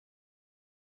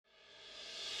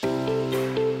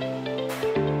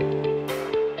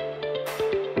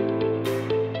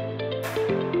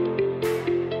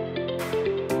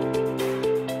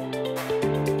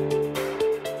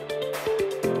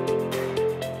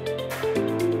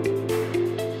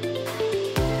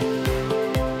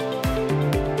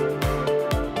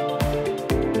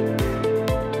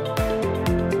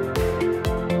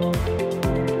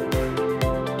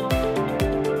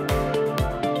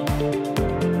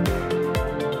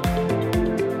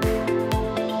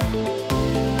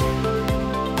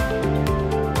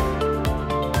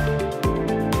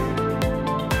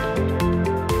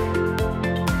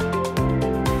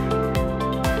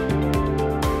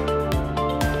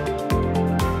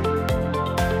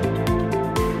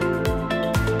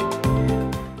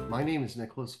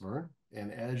Nicholas Verne,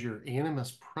 and as your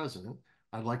ANMS president,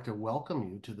 I'd like to welcome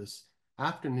you to this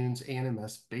afternoon's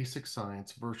ANMS Basic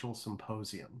Science Virtual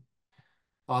Symposium.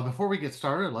 Before we get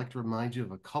started, I'd like to remind you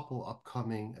of a couple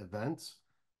upcoming events.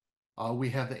 We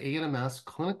have the ANMS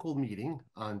clinical meeting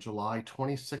on July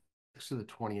 26th to the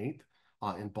 28th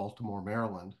in Baltimore,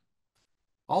 Maryland.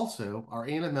 Also, our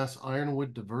ANMS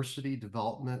Ironwood Diversity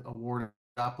Development Award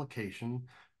application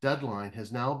deadline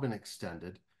has now been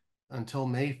extended until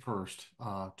May 1st,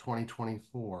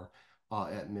 2024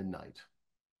 at midnight.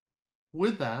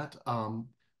 With that,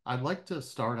 I'd like to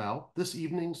start out. This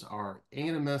evening's our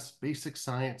ANMS Basic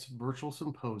Science Virtual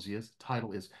Symposium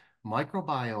title is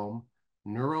Microbiome,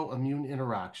 Neuro-Immune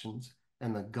Interactions,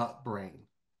 and the Gut-Brain.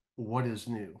 What is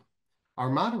new? Our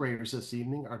moderators this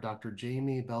evening are Dr.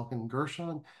 Jaime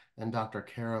Belkind-Gerson and Dr.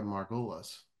 Kara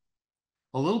Margolis.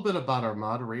 A little bit about our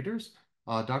moderators.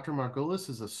 Dr. Margolis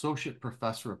is Associate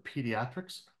Professor of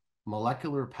Pediatrics,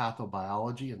 Molecular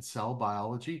Pathobiology, and Cell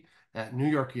Biology at New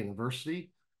York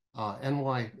University,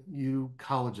 NYU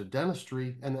College of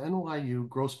Dentistry, and the NYU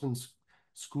Grossman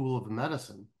School of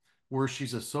Medicine, where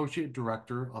she's Associate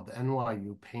Director of the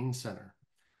NYU Pain Center.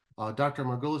 Dr.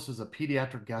 Margolis is a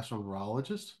pediatric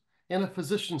gastroenterologist and a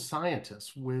physician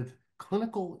scientist with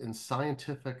clinical and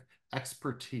scientific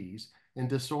expertise in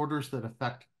disorders that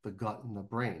affect the gut and the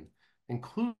brain,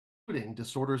 including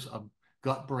disorders of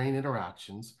gut-brain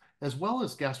interactions, as well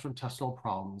as gastrointestinal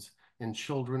problems in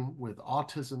children with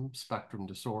autism spectrum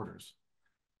disorders.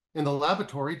 In the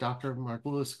laboratory, Dr.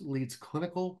 Margolis leads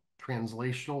clinical,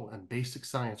 translational, and basic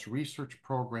science research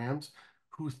programs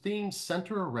whose themes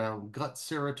center around gut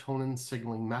serotonin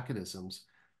signaling mechanisms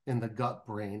in the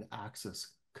gut-brain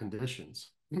axis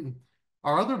conditions.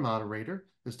 Our other moderator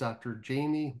is Dr.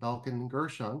 Jaime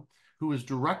Belkind-Gerson, who is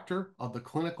director of the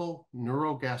Clinical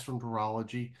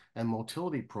Neurogastroenterology and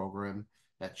Motility Program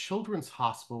at Children's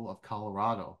Hospital of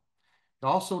Colorado. He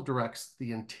also directs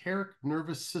the Enteric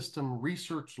Nervous System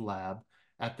Research Lab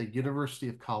at the University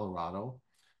of Colorado,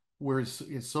 where he's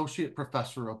Associate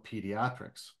Professor of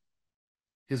Pediatrics.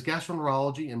 His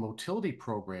gastroenterology and motility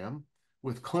program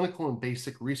with clinical and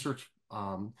basic research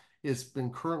has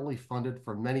been currently funded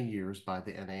for many years by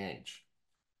the NIH.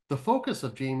 The focus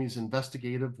of Jaime's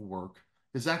investigative work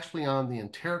is actually on the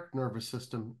enteric nervous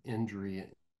system injury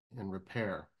and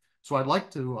repair. So I'd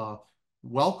like to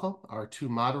welcome our two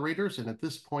moderators, and at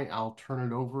this point, I'll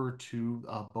turn it over to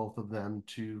both of them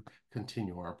to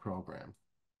continue our program.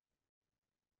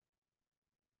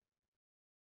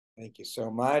 Thank you so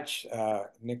much,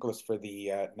 Nicholas, for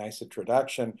the nice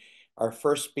introduction. Our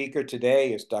first speaker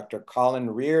today is Dr. Colin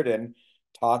Reardon,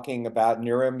 talking about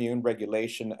neuroimmune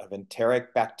regulation of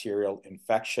enteric bacterial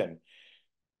infection.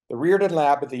 The Reardon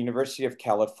Lab at the University of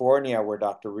California, where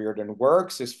Dr. Reardon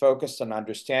works, is focused on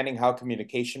understanding how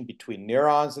communication between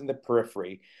neurons in the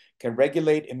periphery can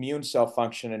regulate immune cell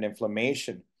function and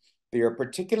inflammation. They are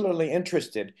particularly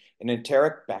interested in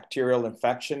enteric bacterial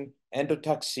infection,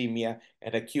 endotoxemia,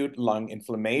 and acute lung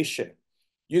inflammation.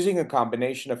 Using a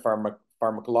combination of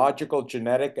pharmacological,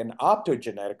 genetic, and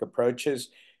optogenetic approaches,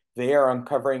 they are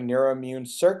uncovering neuroimmune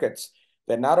circuits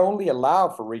that not only allow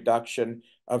for reduction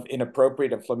of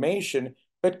inappropriate inflammation,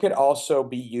 but could also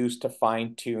be used to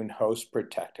fine-tune host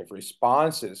protective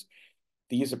responses.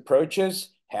 These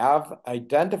approaches have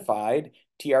identified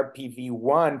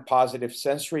TRPV1 positive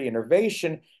sensory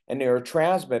innervation and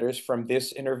neurotransmitters from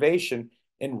this innervation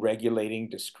in regulating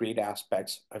discrete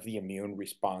aspects of the immune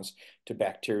response to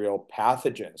bacterial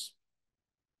pathogens.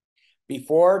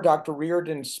 Before Dr.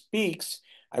 Reardon speaks,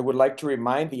 I would like to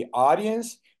remind the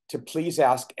audience to please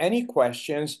ask any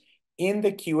questions in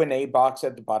the Q&A box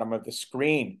at the bottom of the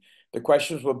screen. The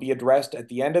questions will be addressed at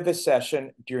the end of the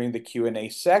session during the Q&A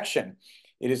section.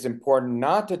 It is important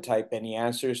not to type any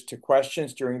answers to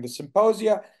questions during the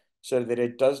symposia so that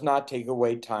it does not take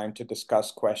away time to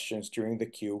discuss questions during the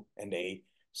Q&A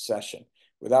session.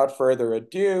 Without further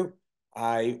ado,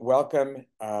 I welcome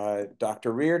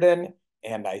Dr. Reardon,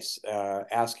 and I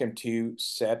ask him to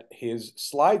set his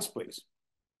slides, please.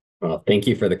 Well, thank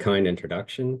you for the kind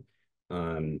introduction.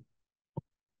 So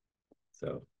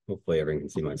hopefully everyone can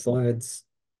see my slides.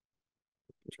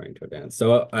 I'm trying to advance.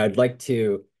 So I'd like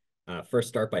to first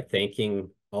start by thanking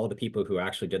all the people who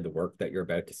actually did the work that you're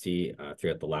about to see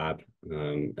throughout the lab.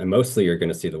 And mostly you're going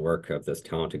to see the work of this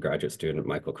talented graduate student,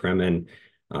 Michael Kremen,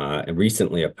 and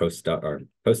recently a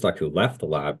postdoc who left the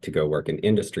lab to go work in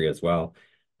industry as well.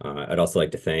 I'd also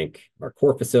like to thank our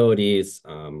core facilities,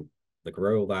 the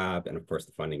Grow Lab, and of course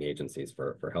the funding agencies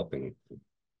for helping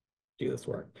do this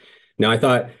work. Now, I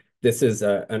thought this is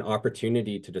an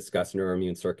opportunity to discuss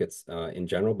neuroimmune circuits in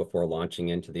general before launching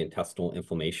into the intestinal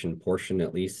inflammation portion,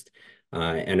 at least.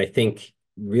 And I think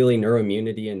really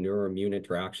neuroimmunity and neuroimmune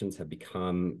interactions have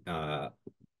become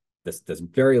this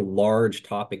very large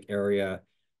topic area,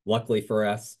 luckily for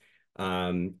us.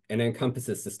 And it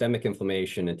encompasses systemic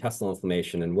inflammation, intestinal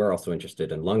inflammation, and we're also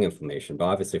interested in lung inflammation. But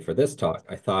obviously for this talk,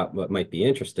 I thought what might be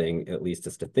interesting, at least,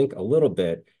 is to think a little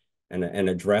bit and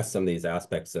address some of these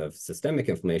aspects of systemic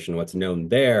inflammation, what's known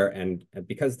there. And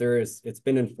because it's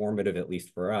been informative, at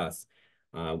least for us,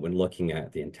 when looking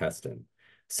at the intestine.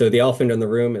 So the elephant in the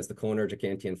room is the cholinergic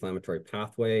anti-inflammatory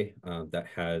pathway that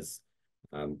has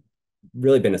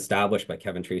really been established by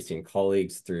Kevin Tracy and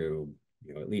colleagues through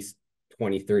at least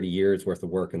 20, 30 years worth of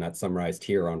work, and that's summarized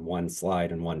here on one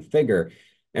slide and one figure.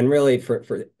 And really,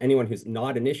 for anyone who's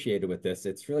not initiated with this,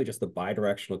 it's really just the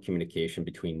bidirectional communication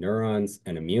between neurons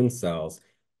and immune cells.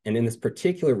 And in this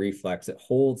particular reflex, it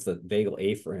holds the vagal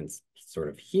afferents sort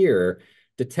of here,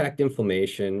 detect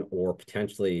inflammation or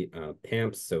potentially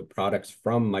PAMPs, so products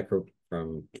from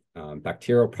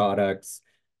bacterial products,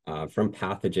 from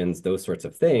pathogens, those sorts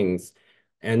of things.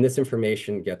 And this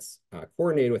information gets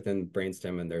coordinated within the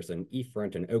brainstem, and there's an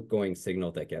efferent, an outgoing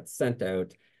signal that gets sent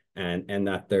out, and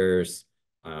that there's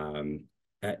an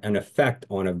effect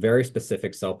on a very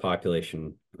specific cell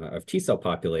population of T cell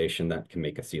population that can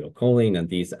make acetylcholine, and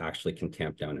these actually can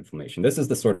tamp down inflammation. This is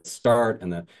the sort of start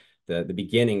and the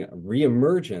beginning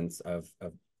reemergence of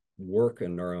work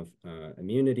in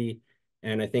neuroimmunity.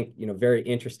 And I think, very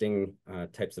interesting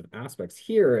types of aspects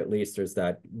here, at least, is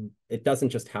that it doesn't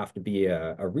just have to be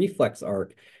a reflex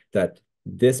arc, that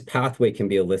this pathway can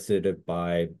be elicited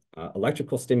by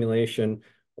electrical stimulation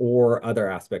or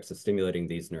other aspects of stimulating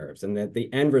these nerves. And that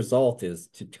the end result is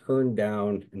to turn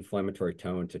down inflammatory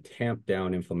tone, to tamp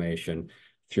down inflammation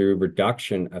through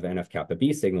reduction of NF-kappa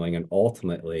B signaling and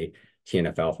ultimately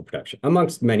TNF-alpha production,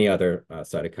 amongst many other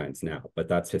cytokines now, but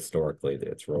that's historically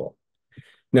its role.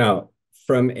 Now,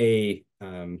 from a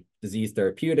disease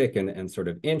therapeutic and sort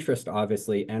of interest,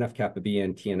 obviously, NF-kappa B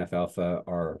and TNF-alpha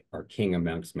are king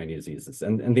amongst many diseases.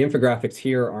 And the infographics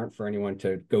here aren't for anyone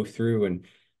to go through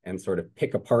and sort of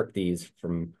pick apart these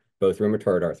from both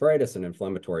rheumatoid arthritis and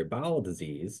inflammatory bowel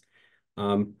disease.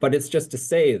 But it's just to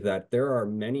say that there are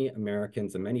many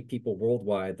Americans and many people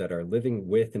worldwide that are living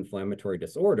with inflammatory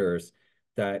disorders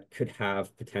that could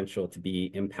have potential to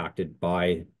be impacted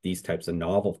by these types of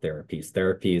novel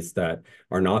therapies that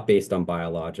are not based on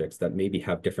biologics, that maybe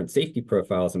have different safety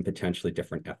profiles and potentially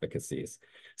different efficacies.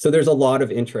 So there's a lot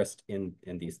of interest in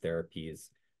these therapies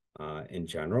in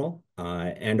general.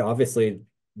 And obviously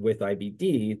with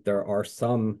IBD, there are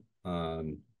some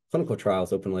clinical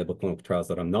trials, open label clinical trials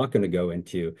that I'm not going to go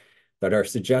into, that are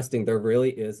suggesting there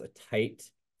really is a tight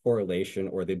correlation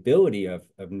or the ability of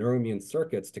neuroimmune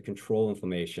circuits to control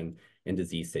inflammation in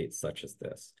disease states such as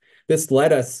this. This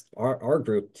led us, our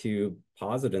group, to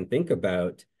posit and think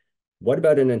about what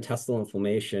about an intestinal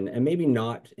inflammation, and maybe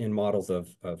not in models of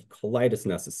colitis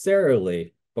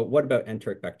necessarily, but what about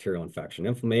enteric bacterial infection?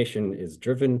 Inflammation is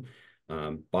driven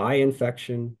by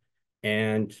infection,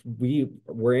 and we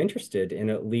were interested in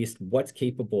at least what's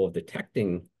capable of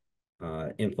detecting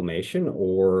inflammation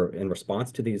or in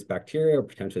response to these bacteria or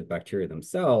potentially the bacteria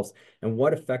themselves, and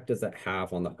what effect does that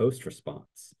have on the host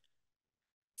response?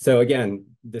 So again,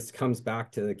 this comes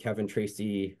back to Kevin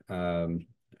Tracy,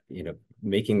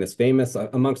 making this famous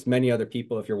amongst many other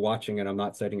people. If you're watching and I'm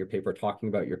not citing your paper, talking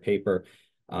about your paper,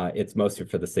 it's mostly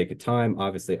for the sake of time.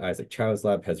 Obviously, Isaac Chow's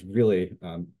lab has really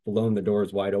blown the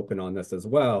doors wide open on this as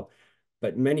well,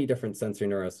 but many different sensory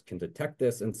neurons can detect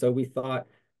this. And so we thought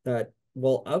that,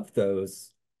 well, of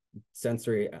those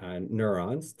sensory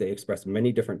neurons, they express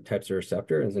many different types of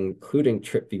receptors, including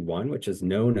TRPV1, which is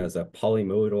known as a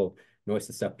polymodal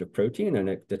nociceptive protein, and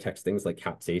it detects things like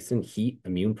capsaicin, heat,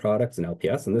 immune products, and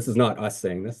LPS. And this is not us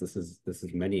saying this. This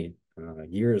is many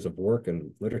years of work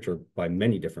and literature by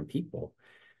many different people.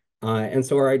 And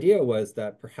so our idea was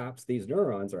that perhaps these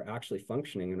neurons are actually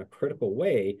functioning in a critical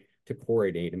way to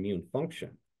coordinate immune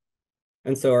function.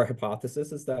 And so our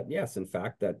hypothesis is that, yes, in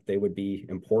fact, that they would be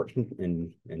important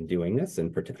in doing this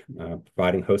and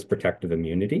providing host protective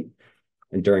immunity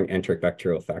and during enteric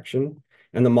bacterial infection.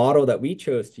 And the model that we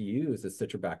chose to use is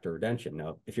Citrobacter rodentia.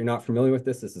 Now, if you're not familiar with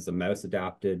this is a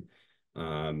mouse-adapted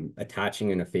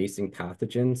attaching and effacing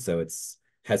pathogen. So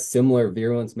has similar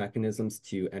virulence mechanisms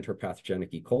to enteropathogenic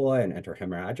E. coli and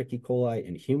enterohemorrhagic E. coli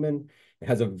in human. It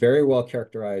has a very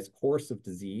well-characterized course of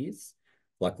disease,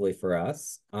 luckily for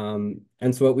us. And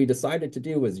so what we decided to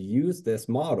do was use this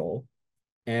model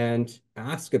and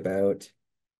ask about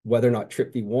whether or not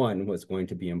TRPV1 was going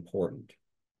to be important.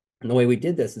 And the way we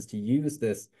did this is to use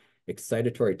this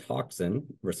excitatory toxin,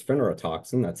 resveratrol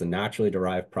toxin, that's a naturally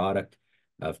derived product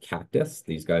of cactus,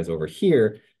 these guys over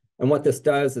here, And what this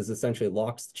does is essentially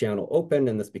locks the channel open,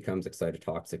 and this becomes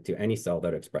excitotoxic to any cell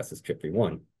that expresses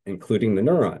TRPV1, including the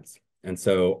neurons. And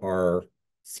so our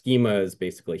schema is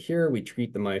basically here. We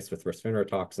treat the mice with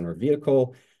resveratrol or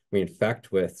vehicle. We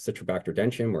infect with Citrobacter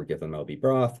dentium or give them LB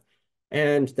broth.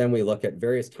 And then we look at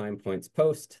various time points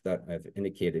post that I've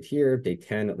indicated here. Day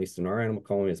 10, at least in our animal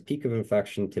colony, is peak of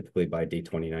infection. Typically by day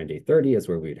 29, day 30 is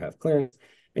where we'd have clearance.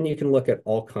 And you can look at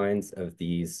all kinds of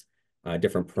these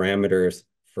different parameters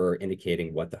for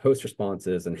indicating what the host response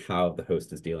is and how the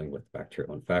host is dealing with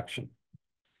bacterial infection.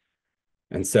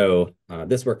 And so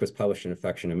this work was published in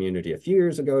Infection Immunity a few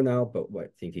years ago now, but what I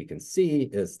think you can see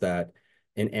is that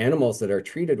in animals that are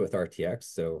treated with RTX,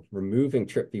 so removing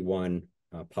TRPV1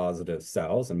 positive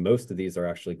cells, and most of these are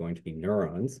actually going to be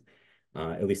neurons,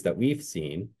 at least that we've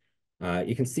seen,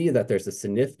 you can see that there's a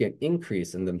significant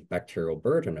increase in the bacterial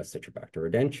burden of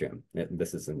Citrobacter dentium.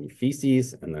 This is in the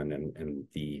feces and then in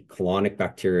the colonic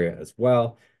bacteria as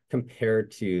well,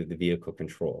 compared to the vehicle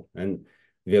control. And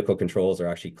vehicle controls are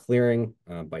actually clearing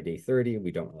by day 30.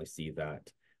 We don't really see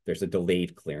that. There's a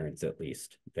delayed clearance, at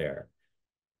least there.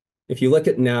 If you look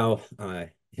at now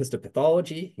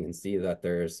histopathology, you can see that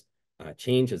there's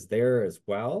changes there as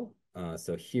well.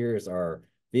 So here's our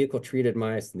vehicle-treated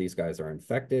mice, and these guys are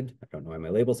infected. I don't know why my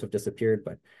labels have disappeared,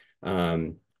 but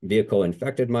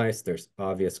vehicle-infected mice, there's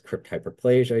obvious crypt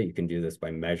hyperplasia. You can do this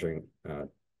by measuring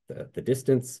the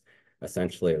distance,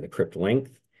 essentially, or the crypt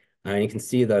length. And you can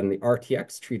see that in the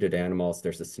RTX-treated animals,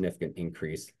 there's a significant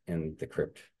increase in the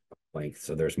crypt length.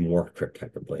 So there's more crypt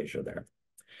hyperplasia there.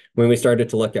 When we started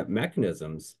to look at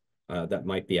mechanisms that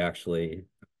might be actually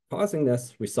causing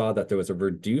this, we saw that there was a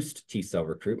reduced T cell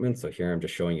recruitment. So here I'm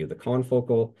just showing you the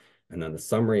confocal, and then the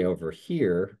summary over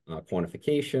here,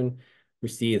 quantification. We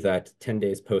see that 10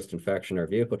 days post-infection are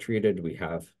vehicle treated. We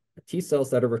have T cells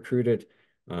that are recruited,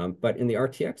 but in the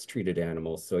RTX treated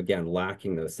animals, so again,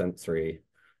 lacking the sensory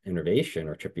innervation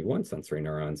or TRPV1 sensory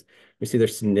neurons, we see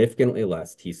there's significantly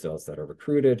less T cells that are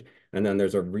recruited, and then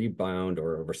there's a rebound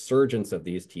or a resurgence of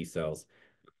these T cells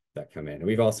that come in. And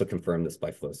we've also confirmed this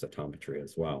by flow cytometry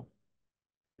as well.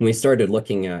 When we started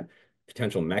looking at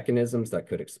potential mechanisms that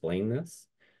could explain this,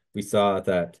 we saw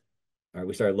that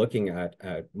we started looking at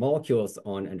molecules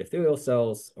on endothelial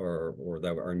cells or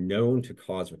that are known to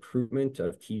cause recruitment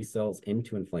of T cells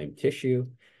into inflamed tissue.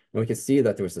 And we can see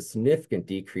that there was a significant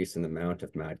decrease in the amount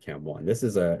of MAdCAM1. This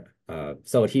is a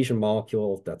cell adhesion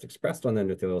molecule that's expressed on the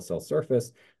endothelial cell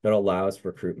surface that allows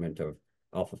recruitment of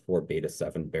alpha-4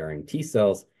 beta-7 bearing T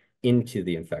cells into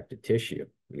the infected tissue.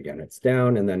 And again, it's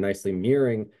down and then nicely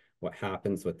mirroring what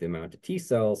happens with the amount of T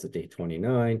cells at day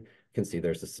 29. You can see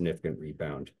there's a significant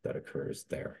rebound that occurs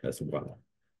there as well.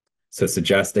 So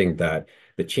suggesting that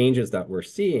the changes that we're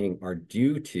seeing are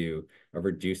due to a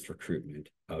reduced recruitment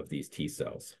of these T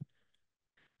cells.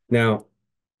 Now,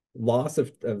 loss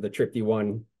of the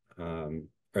TRPV1, or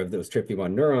of those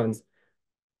TRPV1 neurons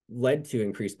led to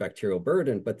increased bacterial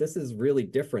burden, but this is really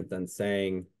different than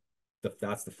saying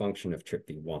that's the function of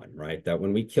TRPV1, right? That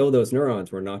when we kill those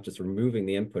neurons, we're not just removing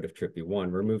the input of TRPV1, we're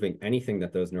removing anything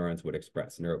that those neurons would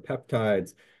express,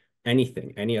 neuropeptides,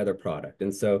 anything, any other product.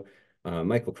 And so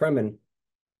Michael Kremen,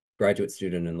 graduate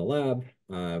student in the lab,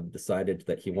 decided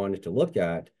that he wanted to look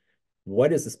at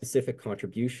what is the specific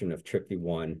contribution of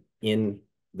TRPV1 in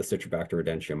the Citrobacter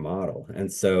dentium model.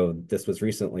 And so this was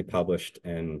recently published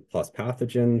in PLOS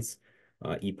Pathogens,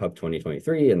 EPUB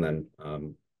 2023, and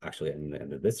then actually in the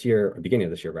end of this year, or beginning of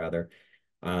this year rather,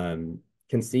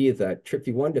 can see that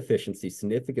TRPV1 deficiency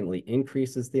significantly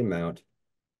increases the amount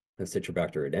of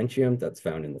Citrobacter dentium that's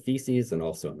found in the feces and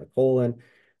also in the colon,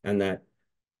 and that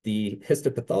the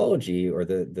histopathology or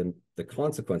the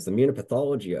consequence, the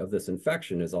immunopathology of this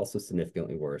infection is also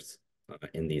significantly worse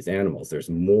in these animals. There's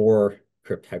more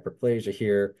crypt hyperplasia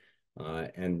here,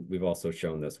 and we've also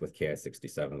shown this with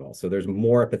Ki-67 also. There's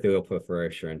more epithelial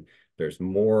proliferation, there's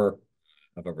more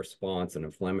of a response, an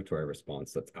inflammatory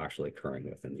response that's actually occurring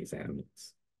within these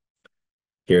animals.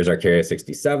 Here's our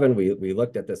Ki-67. We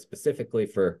looked at this specifically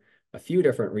for a few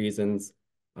different reasons.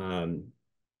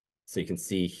 So you can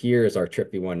see here's our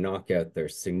TRPV1 knockout.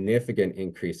 There's significant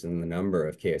increase in the number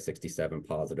of Ki-67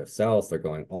 positive cells. They're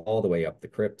going all the way up the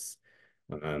crypts,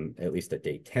 at least at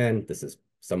day 10. This is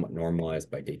somewhat normalized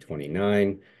by day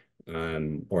 29,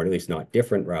 or at least not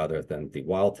different rather than the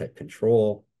wild type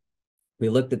control. We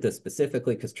looked at this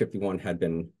specifically because TRPV1 had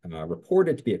been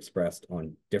reported to be expressed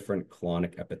on different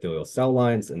colonic epithelial cell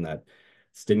lines, and that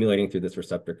stimulating through this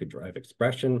receptor could drive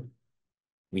expression.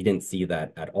 We didn't see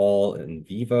that at all in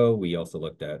vivo. We also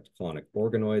looked at colonic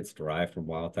organoids derived from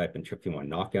wild type and TRPV1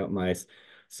 knockout mice,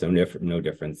 so no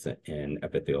difference in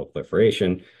epithelial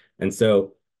proliferation. And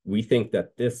so we think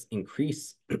that this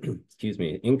increase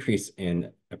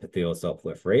in epithelial cell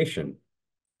proliferation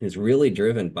is really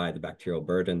driven by the bacterial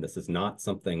burden. This is not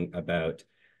something about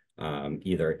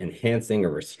either enhancing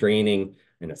or restraining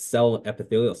in a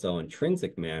epithelial cell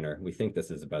intrinsic manner. We think this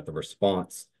is about the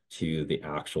response to the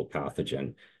actual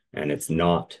pathogen, and it's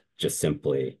not just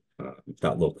simply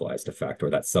that localized effect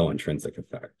or that cell intrinsic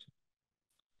effect.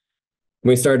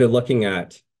 We started looking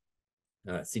at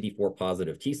CD4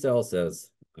 positive T cells, as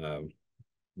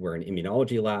we're an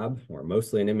immunology lab, or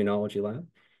mostly an immunology lab.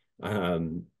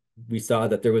 We saw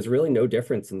that there was really no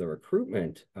difference in the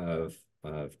recruitment of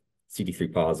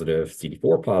CD3 positive,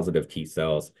 CD4 positive T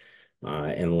cells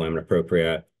in the lamina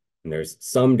propria. And there's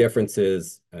some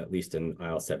differences, at least in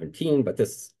IL-17, but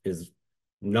this is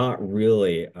not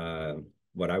really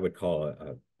what I would call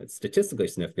statistically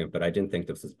significant, but I didn't think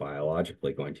this was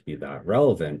biologically going to be that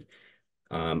relevant.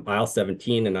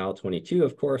 IL-17 and IL-22,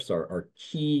 of course, are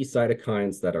key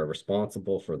cytokines that are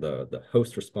responsible for the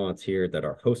host response here, that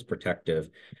are host protective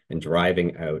and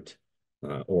driving out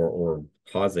or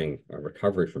causing a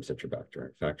recovery from Citrobacter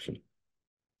infection.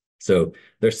 So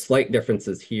there's slight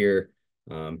differences here,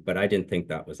 but I didn't think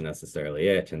that was necessarily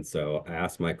it. And so I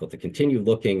asked Michael to continue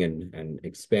looking and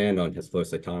expand on his flow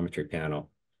cytometry panel.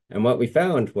 And what we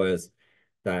found was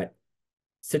that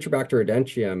Citrobacter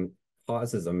rodentium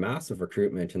causes a massive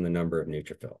recruitment in the number of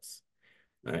neutrophils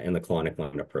in the colonic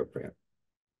lamina propria.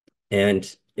 And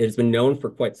it has been known for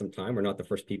quite some time. We're not the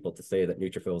first people to say that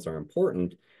neutrophils are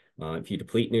important. If you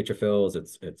deplete neutrophils,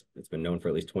 it's been known for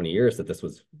at least 20 years that this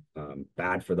was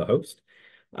bad for the host.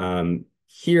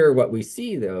 Here, what we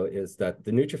see, though, is that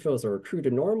the neutrophils are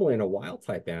recruited normally in a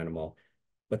wild-type animal,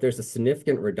 but there's a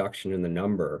significant reduction in the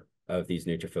number of these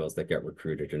neutrophils that get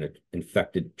recruited in an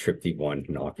infected TRPV1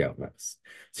 knockout mouse.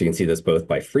 So you can see this both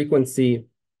by frequency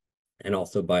and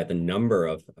also by the number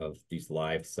of these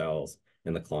live cells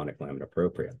in the colonic lamina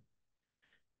propria.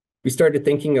 We started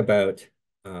thinking about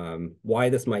why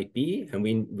this might be, and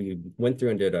we went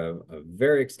through and did a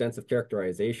very extensive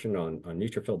characterization on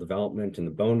neutrophil development in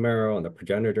the bone marrow and the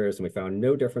progenitors, and we found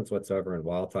no difference whatsoever in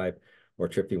wild type or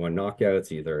TRPV1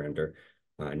 knockouts, either under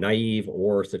naive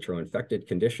or citro-infected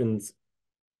conditions.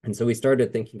 And so we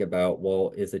started thinking about,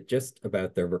 well, is it just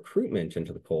about their recruitment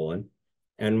into the colon?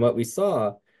 And what we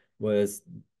saw was,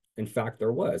 in fact,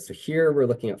 there was. So here we're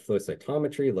looking at flow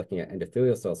cytometry, looking at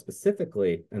endothelial cells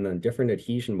specifically, and then different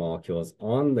adhesion molecules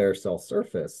on their cell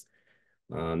surface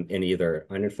in either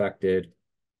uninfected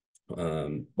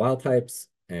wild types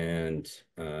and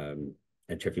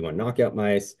TRPV1 knockout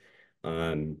mice.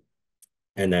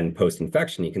 And then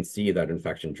post-infection, you can see that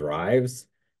infection drives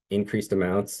increased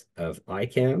amounts of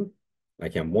ICAM,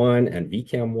 ICAM1 and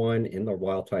VCAM1 in the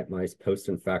wild-type mice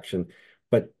post-infection,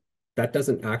 but that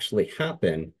doesn't actually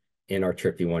happen in our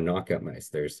TRPV1 knockout mice.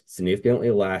 There's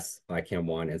significantly less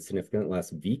ICAM1 and significantly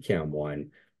less VCAM1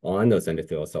 on those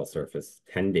endothelial cell surface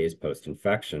 10 days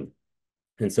post-infection.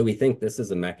 And so we think this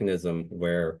is a mechanism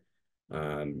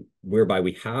whereby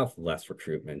we have less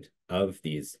recruitment of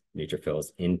these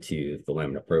neutrophils into the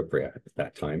lamina propria at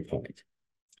that time point.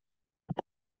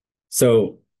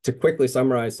 So to quickly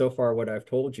summarize so far what I've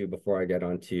told you before I get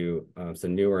onto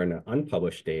some newer and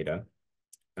unpublished data,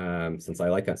 since I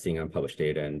like seeing unpublished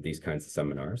data in these kinds of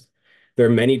seminars, there are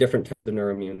many different types of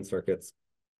neuroimmune circuits,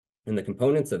 and the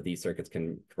components of these circuits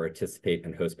can participate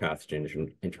in host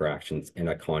pathogen interactions in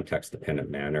a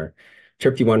context-dependent manner.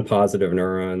 TRPV1 positive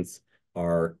neurons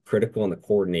are critical in the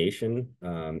coordination,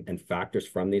 and factors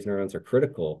from these neurons are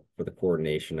critical for the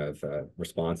coordination of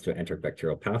response to an enteric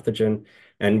bacterial pathogen.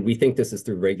 And we think this is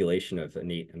through regulation of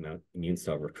innate immune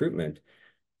cell recruitment.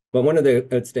 But one of the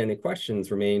outstanding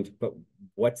questions remained, but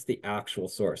what's the actual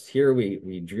source? Here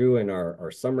we drew in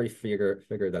our summary figure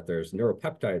that there's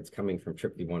neuropeptides coming from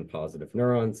TRPV1 positive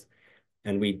neurons,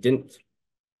 and we don't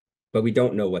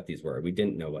know what these were. We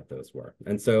didn't know what those were.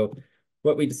 And so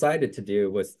what we decided to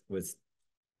do was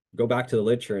go back to the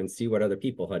literature and see what other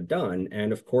people had done.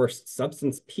 And of course,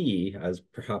 substance P, as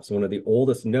perhaps one of the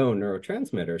oldest known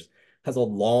neurotransmitters, has a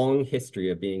long history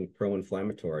of being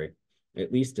pro-inflammatory,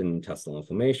 at least in intestinal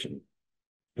inflammation.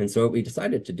 And so what we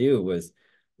decided to do was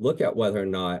look at whether or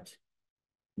not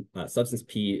substance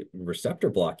P receptor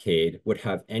blockade would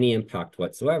have any impact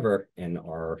whatsoever in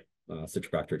our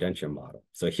Citrobacter rodentium model.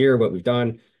 So here what we've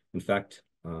done, in fact,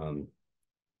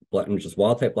 just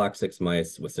wild-type black 6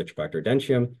 mice with Citrobacter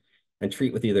rodentium and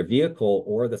treat with either vehicle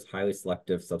or this highly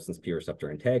selective substance P receptor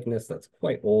antagonist that's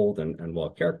quite old and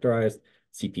well-characterized,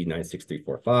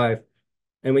 CP96345.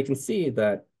 And we can see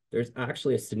that there's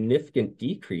actually a significant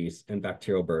decrease in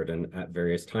bacterial burden at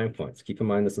various time points. Keep in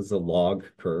mind, this is a log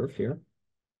curve here.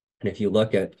 And if you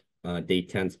look at day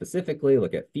 10 specifically,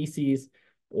 look at feces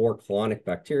or colonic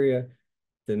bacteria,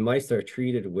 the mice that are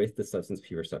treated with the substance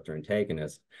P receptor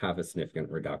antagonist have a significant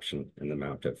reduction in the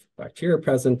amount of bacteria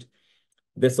present.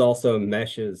 This also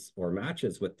meshes or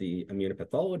matches with the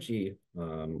immunopathology,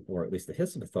 or at least the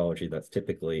histopathology that's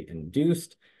typically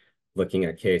induced, looking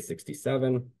at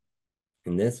K67.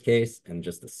 In this case, and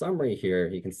just the summary here,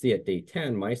 you can see at day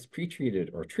 10, mice pretreated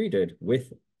or treated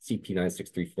with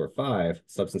CP96345,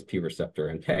 substance P receptor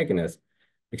antagonist,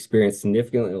 experience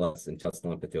significantly less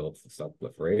intestinal epithelial cell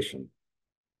proliferation.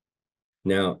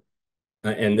 Now,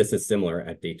 and this is similar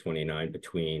at day 29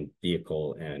 between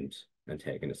vehicle and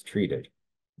antagonist treated.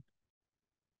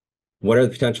 What are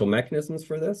the potential mechanisms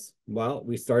for this? Well,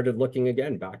 we started looking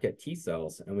again back at T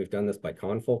cells, and we've done this by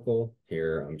confocal.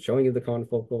 Here, I'm showing you the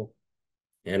confocal.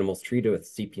 Animals treated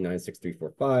with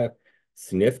CP96345,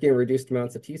 significant reduced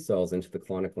amounts of T cells into the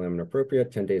colonic lamina propria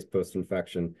 10 days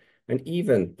post-infection, and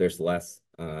even there's less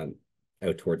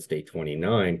out towards day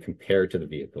 29 compared to the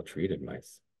vehicle-treated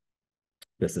mice.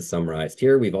 This is summarized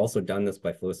here. We've also done this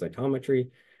by flow cytometry,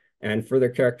 and further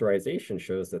characterization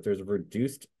shows that there's a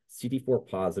reduced CD4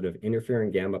 positive,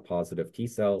 interferon gamma positive T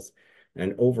cells,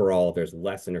 and overall there's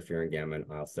less interferon gamma and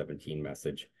IL-17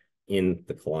 message in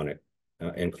the colonic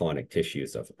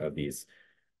tissues of these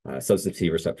substance P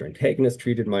receptor antagonist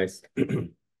treated mice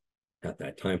at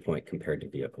that time point compared to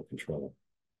vehicle control.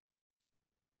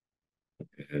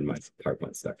 And my part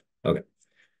went stuck. Okay.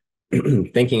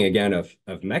 Thinking again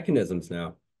of mechanisms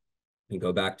now, we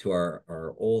go back to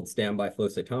our old standby flow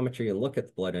cytometry and look at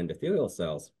the blood endothelial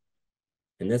cells.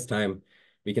 And this time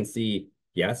we can see,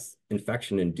 yes,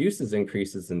 infection induces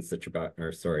increases in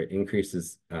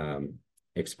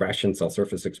expression, cell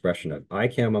surface expression of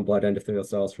ICAM on blood endothelial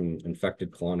cells from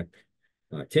infected colonic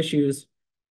tissues.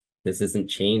 This isn't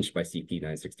changed by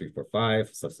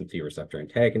CP96345, substance P receptor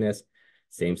antagonist.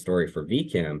 Same story for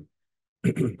VCAM.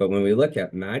 But when we look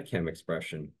at MADCAM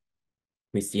expression,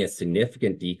 we see a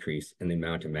significant decrease in the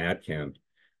amount of MADCAM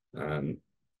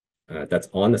that's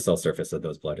on the cell surface of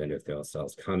those blood endothelial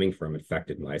cells coming from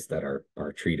infected mice that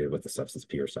are treated with the substance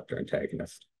P receptor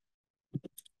antagonist.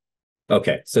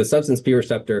 Okay, so substance P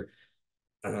receptor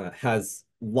has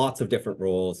lots of different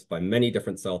roles by many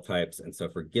different cell types. And so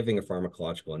for giving a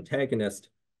pharmacological antagonist,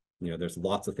 there's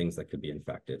lots of things that could be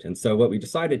infected. And so what we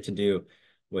decided to do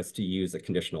was to use a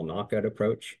conditional knockout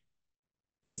approach.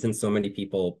 Since so many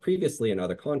people previously in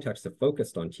other contexts have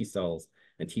focused on T cells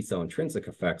and T cell intrinsic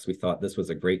effects, we thought this was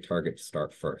a great target to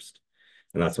start first.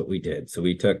 And that's what we did. So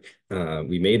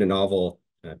we made a novel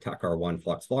TACR1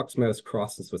 flox mouse,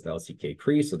 crossed this with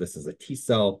LCK-CRE. So this is a T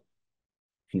cell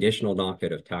conditional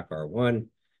knockout of TACR1.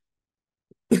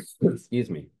 Excuse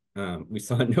me. We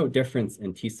saw no difference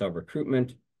in T cell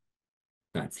recruitment.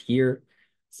 That's here.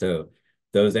 So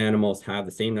those animals have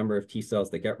the same number of T cells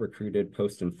that get recruited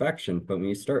post-infection, but when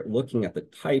you start looking at the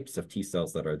types of T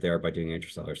cells that are there by doing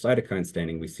intracellular cytokine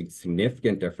staining, we see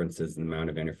significant differences in the amount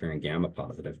of interferon gamma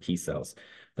positive T cells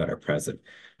that are present.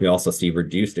 We also see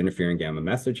reduced interferon gamma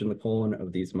message in the colon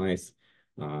of these mice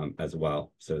as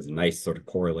well. So it's a nice sort of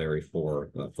corollary for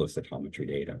flow cytometry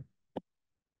data.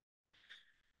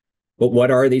 But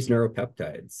what are these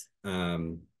neuropeptides?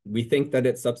 We think that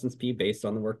it's substance P based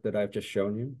on the work that I've just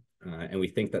shown you. And we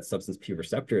think that substance P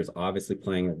receptor is obviously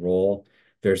playing a role.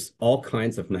 There's all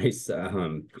kinds of nice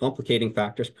complicating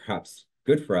factors, perhaps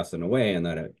good for us in a way, and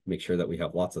that it makes sure that we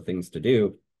have lots of things to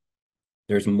do.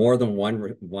 There's more than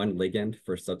one ligand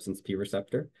for substance P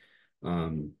receptor.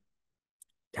 Tachykinin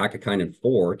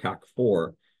 4, TAC4,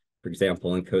 for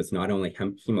example, encodes not only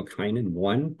hemokinin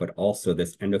 1, but also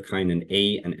this endokinin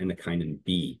A and endokinin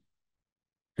B.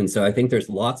 And so I think there's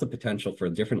lots of potential for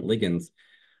different ligands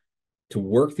to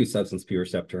work through substance P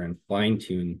receptor and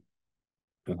fine-tune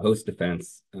host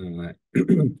defense and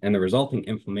the resulting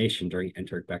inflammation during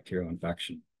enteric bacterial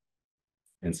infection.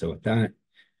 And so with that,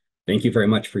 thank you very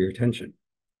much for your attention.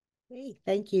 Hey,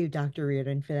 thank you, Dr.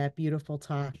 Reardon, for that beautiful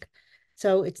talk.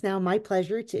 So it's now my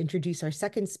pleasure to introduce our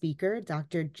second speaker,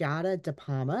 Dr. Giada De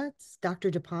Palma.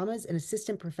 Dr. De Palma is an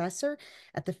assistant professor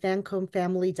at the Fancombe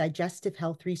Family Digestive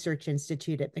Health Research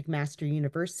Institute at McMaster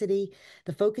University.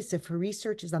 The focus of her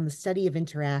research is on the study of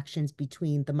interactions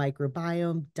between the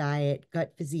microbiome, diet,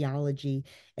 gut physiology,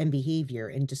 and behavior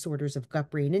in disorders of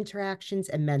gut-brain interactions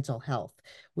and mental health.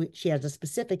 She has a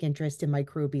specific interest in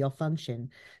microbial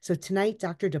function. So tonight,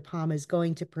 Dr. De Palma is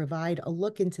going to provide a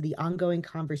look into the ongoing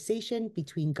conversation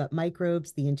between gut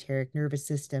microbes, the enteric nervous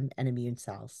system, and immune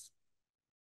cells.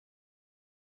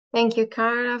 Thank you,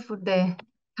 Cara, for the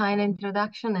kind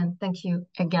introduction, and thank you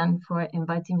again for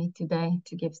inviting me today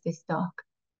to give this talk.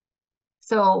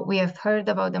 So we have heard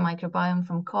about the microbiome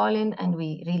from Colin, and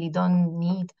we really don't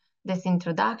need this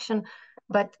introduction.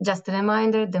 But just a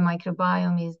reminder, the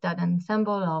microbiome is that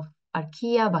ensemble of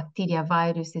archaea, bacteria,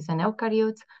 viruses, and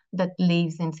eukaryotes that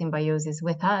lives in symbiosis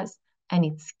with us, and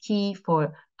it's key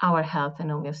for our health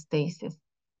and homeostasis.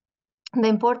 The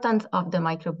importance of the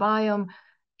microbiome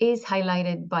is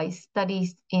highlighted by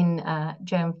studies in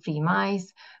germ-free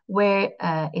mice, where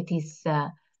it is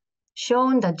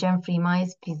shown that germ-free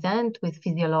mice present with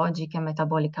physiologic and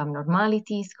metabolic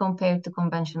abnormalities compared to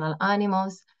conventional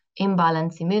animals,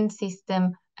 imbalanced immune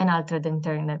system, an altered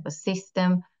internal nervous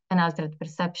system, an altered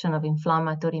perception of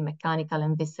inflammatory, mechanical,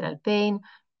 and visceral pain,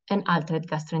 and altered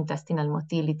gastrointestinal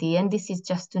motility. And this is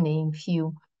just to name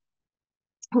few.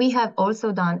 We have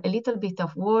also done a little bit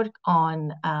of work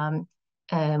on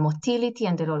motility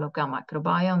and the role of gut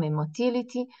microbiome in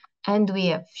motility, and we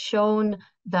have shown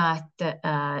that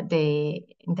the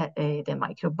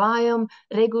microbiome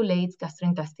regulates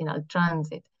gastrointestinal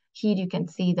transit. Here you can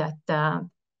see that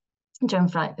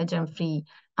germ-free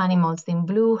animals in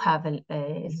blue have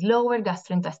a slower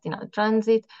gastrointestinal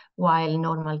transit, while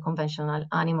normal conventional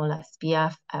animal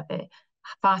SPF have a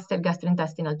faster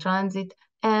gastrointestinal transit,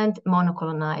 and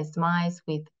monocolonized mice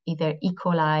with either E.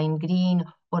 coli in green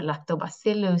or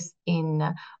lactobacillus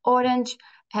in orange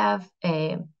have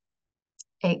a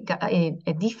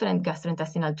different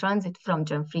gastrointestinal transit from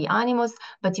germ-free animals,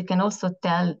 but you can also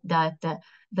tell that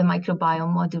the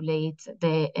microbiome modulates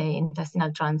the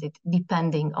intestinal transit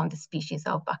depending on the species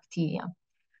of bacteria.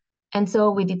 And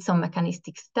so we did some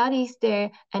mechanistic studies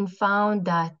there and found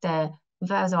that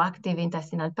vasoactive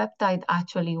intestinal peptide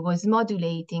actually was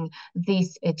modulating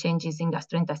these changes in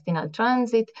gastrointestinal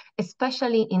transit,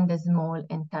 especially in the small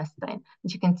intestine.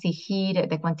 As you can see here,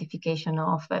 the quantification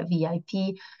of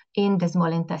VIP in the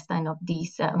small intestine of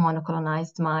these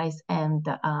monocolonized mice and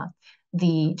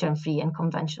the germ-free and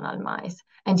conventional mice.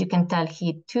 And you can tell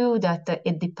here too that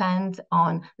it depends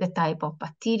on the type of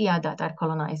bacteria that are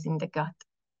colonizing the gut.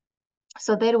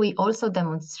 So there we also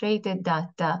demonstrated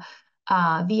that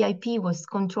VIP was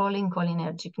controlling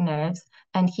cholinergic nerves.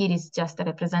 And here is just a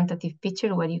representative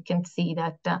picture where you can see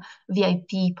that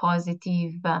VIP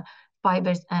positive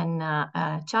fibers and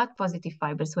chat positive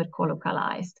fibers were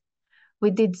colocalized. We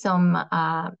did some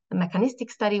mechanistic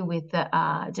study with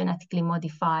genetically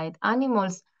modified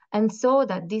animals and saw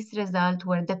that these results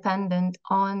were dependent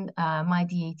on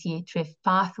MyD88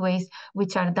 pathways,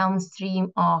 which are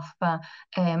downstream of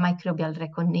microbial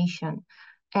recognition,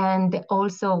 and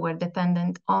also were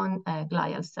dependent on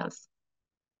glial cells.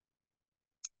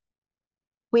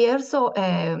 We also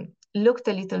looked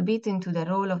a little bit into the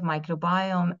role of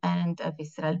microbiome and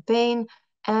visceral pain,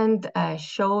 and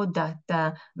showed that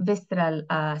visceral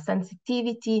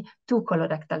sensitivity to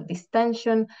colorectal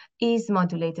distension is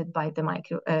modulated by the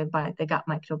gut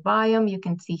microbiome. You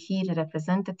can see here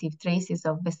representative traces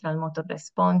of visceral motor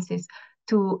responses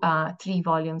to 3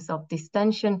 volumes of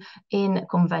distension in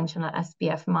conventional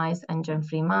SPF mice and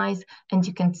germ-free mice, and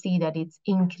you can see that it's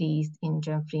increased in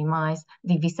germ-free mice.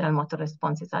 The visceral motor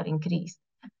responses are increased.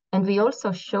 And we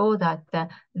also show that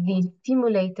the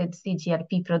stimulated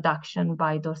CGRP production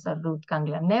by dorsal root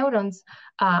ganglion neurons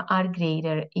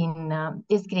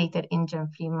is greater in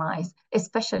germ-free mice,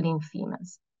 especially in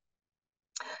females.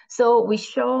 So we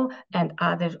show, and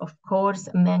others, of course,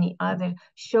 many others,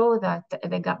 show that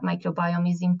the gut microbiome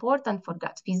is important for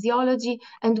gut physiology,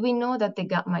 and we know that the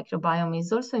gut microbiome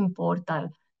is also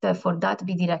important for that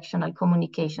bidirectional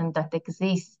communication that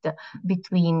exists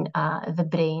between the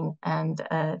brain and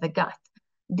the gut.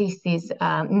 This is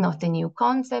not a new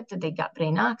concept, the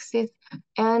gut-brain axis,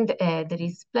 and there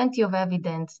is plenty of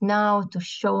evidence now to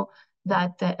show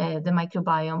that the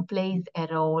microbiome plays a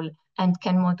role and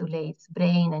can modulate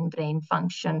brain and brain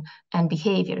function and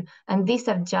behavior. And these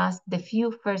are just the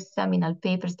few first seminal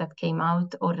papers that came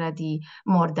out already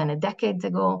more than a decade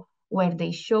ago, where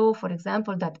they show, for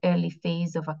example, that early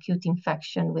phase of acute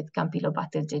infection with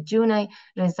Campylobacter jejuni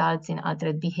results in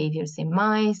altered behaviors in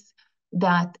mice,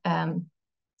 that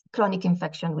chronic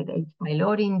infection with H.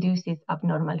 pylori induces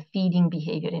abnormal feeding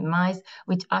behavior in mice,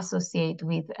 which associate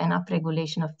with an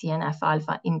upregulation of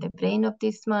TNF-alpha in the brain of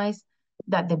these mice,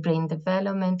 that the brain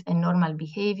development and normal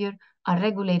behavior are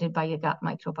regulated by the gut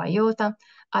microbiota,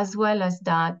 as well as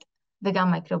that the gut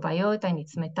microbiota and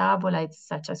its metabolites,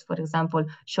 such as, for example,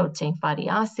 short-chain fatty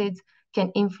acids, can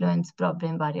influence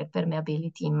blood-brain barrier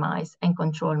permeability in mice and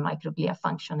control microglia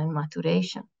function and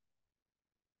maturation.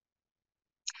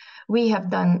 We have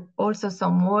done also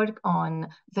some work on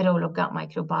the role of gut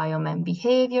microbiome and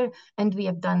behavior, and we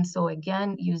have done so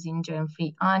again using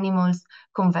germ-free animals,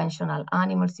 conventional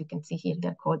animals. You can see here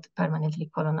they're called permanently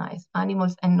colonized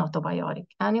animals and autobiotic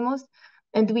animals.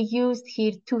 And we used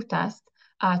here two tests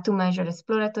to measure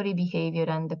exploratory behavior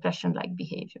and depression-like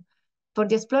behavior. For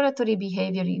the exploratory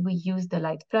behavior, we use the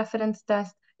light preference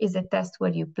test. Is a test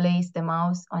where you place the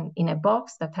mouse in a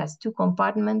box that has two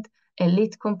compartments, a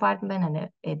lit compartment and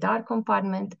a dark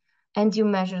compartment, and you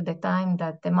measure the time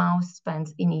that the mouse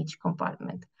spends in each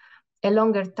compartment. A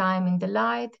longer time in the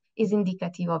light is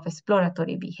indicative of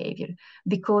exploratory behavior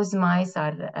because mice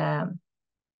are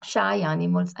shy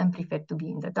animals and prefer to be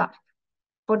in the dark.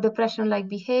 For depression-like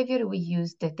behavior, we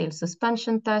use the tail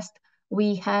suspension test.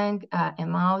 We hang a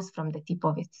mouse from the tip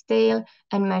of its tail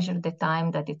and measure the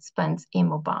time that it spends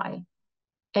immobile.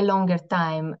 A longer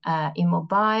time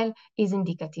immobile is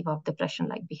indicative of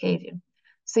depression-like behavior.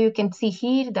 So you can see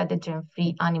here that the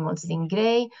germ-free animals in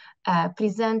gray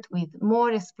present with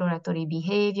more exploratory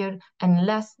behavior and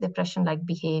less depression-like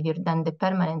behavior than the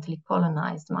permanently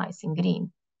colonized mice in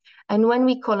green. And when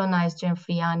we colonize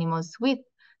germ-free animals with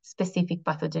specific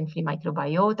pathogen-free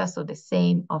microbiota, so the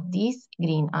same of these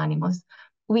green animals,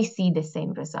 we see the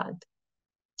same result.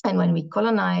 And when we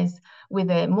colonize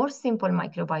with a more simple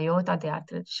microbiota,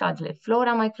 the Shadler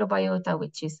flora microbiota,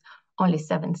 which is only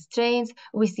 7 strains,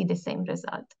 we see the same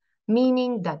result,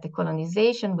 meaning that the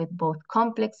colonization with both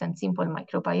complex and simple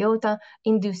microbiota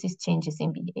induces changes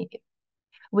in behavior.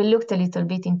 We looked a little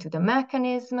bit into the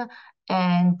mechanism,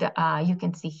 and you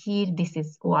can see here, this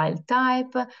is wild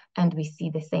type, and we see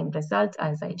the same results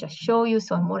as I just showed you,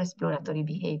 so more exploratory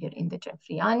behavior in the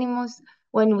germ-free animals.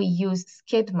 When we use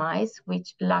SCID mice,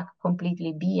 which lack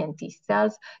completely B and T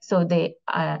cells, so the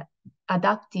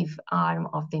adaptive arm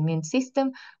of the immune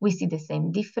system, we see the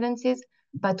same differences.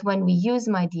 But when we use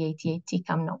MyD88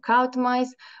 TCAM knockout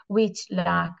mice, which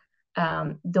lack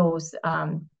those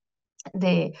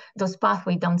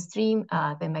pathway downstream,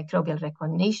 the microbial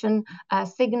recognition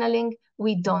signaling,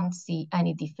 we don't see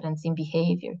any difference in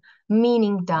behavior,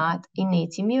 meaning that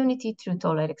innate immunity through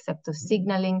toll-like receptor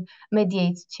signaling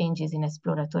mediates changes in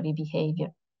exploratory behavior.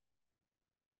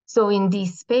 So in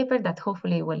this paper that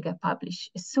hopefully will get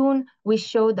published soon, we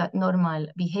show that normal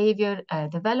behavior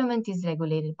development is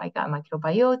regulated by gut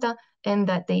microbiota and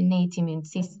that the innate immune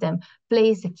system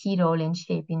plays a key role in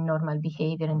shaping normal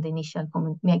behavior in the initial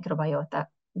microbiota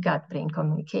gut-brain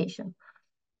communication.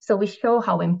 So we show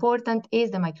how important is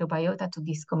the microbiota to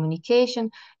this communication,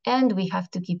 and we have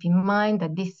to keep in mind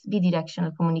that this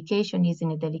bidirectional communication is in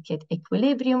a delicate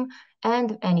equilibrium,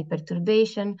 and any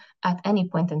perturbation at any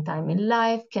point in time in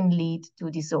life can lead to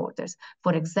disorders.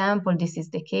 For example, this is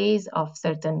the case of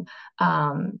certain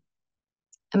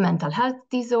mental health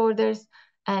disorders,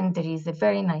 and there is a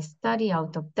very nice study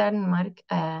out of Denmark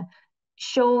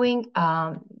showing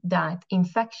that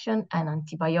infection and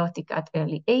antibiotic at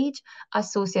early age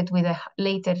associate with a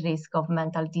later risk of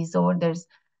mental disorders,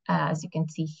 as you can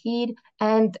see here,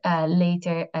 and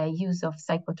later use of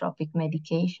psychotropic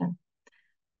medication.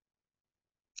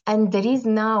 And there is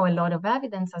now a lot of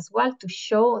evidence as well to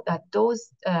show that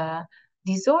those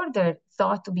disorders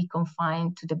thought to be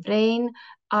confined to the brain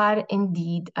are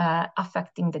indeed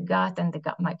affecting the gut and the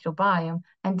gut microbiome.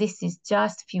 And this is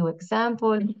just a few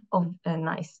examples of a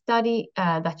nice study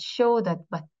that show that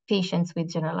patients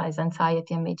with generalized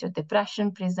anxiety and major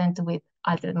depression present with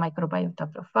altered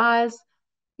microbiota profiles.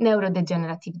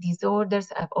 Neurodegenerative disorders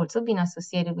have also been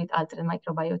associated with altered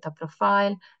microbiota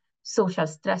profile. Social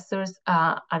stressors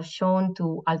are shown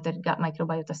to alter gut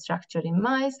microbiota structure in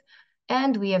mice.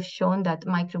 And we have shown that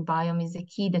microbiome is a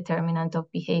key determinant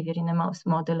of behavior in a mouse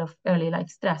model of early life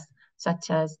stress,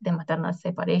 such as the maternal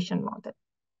separation model.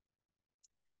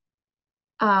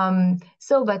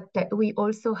 But we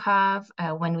also have,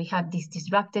 when we have this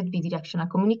disrupted bidirectional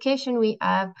communication, we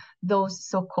have those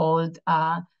so-called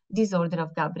disorder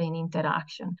of gut-brain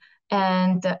interaction.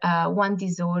 And one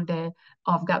disorder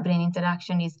of gut-brain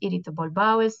interaction is irritable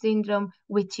bowel syndrome,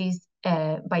 which is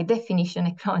by definition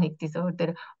a chronic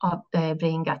disorder of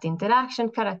brain-gut interaction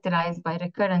characterized by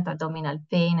recurrent abdominal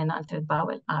pain and altered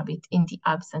bowel habit in the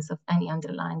absence of any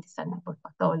underlying discernible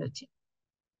pathology.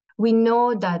 We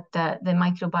know that the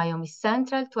microbiome is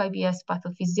central to IBS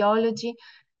pathophysiology,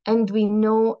 and we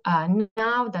know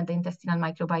now that the intestinal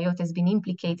microbiota has been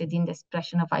implicated in the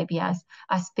expression of IBS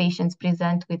as patients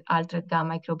present with altered gut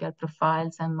microbial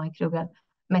profiles and microbial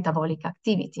metabolic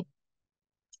activity.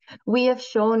 We have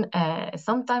shown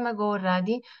some time ago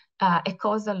already a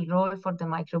causal role for the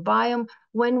microbiome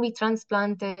when we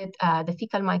transplanted the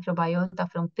fecal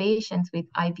microbiota from patients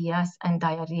with IBS and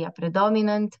diarrhea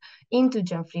predominant into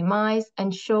germ-free mice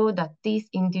and showed that this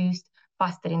induced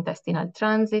faster intestinal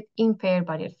transit, impaired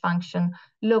barrier function,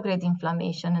 low-grade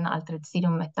inflammation, and altered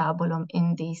serum metabolome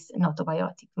in these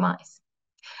notobiotic mice.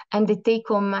 And the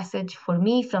take-home message for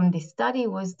me from this study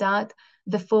was that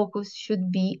the focus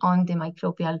should be on the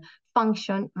microbial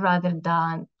function rather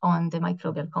than on the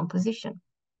microbial composition.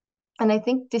 And I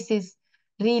think this is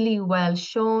really well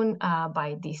shown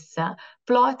by this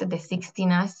plot, the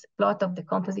 16S plot of the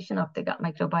composition of the gut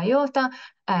microbiota.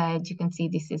 As you can see,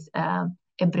 this is a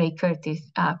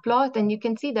Bray-Curtis plot, and you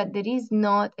can see that there is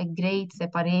not a great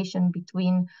separation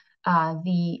between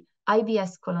the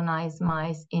IBS colonized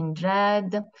mice in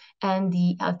red and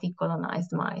the healthy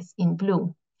colonized mice in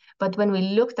blue. But when we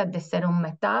looked at the serum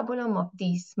metabolome of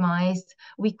these mice,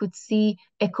 we could see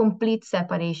a complete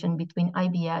separation between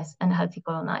IBS and healthy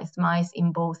colonized mice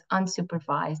in both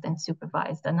unsupervised and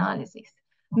supervised analysis,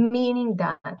 meaning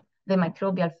that the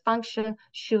microbial function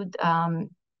should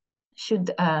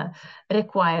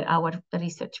require our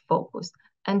research focus.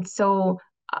 And so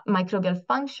microbial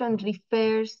function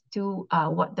refers to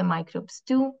what the microbes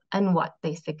do and what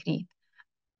they secrete.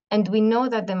 And we know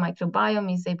that the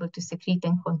microbiome is able to secrete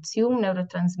and consume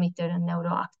neurotransmitter and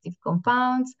neuroactive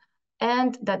compounds,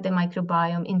 and that the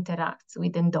microbiome interacts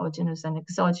with endogenous and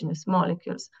exogenous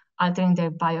molecules, altering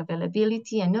their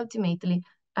bioavailability, and ultimately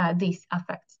this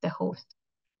affects the host.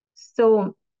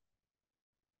 So,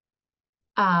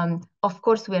 of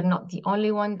course, we are not the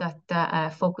only one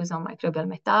that focus on microbial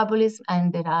metabolism,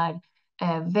 and there are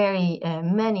very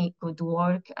many good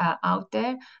work out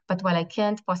there. But while I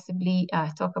can't possibly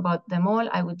talk about them all,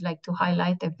 I would like to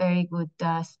highlight a very good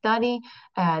study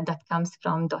that comes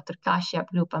from Dr. Kashyap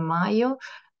Group and Mayo,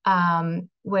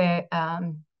 where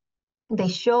they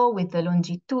show with the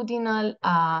longitudinal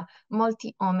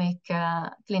multi-omic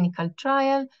clinical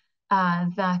trial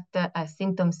that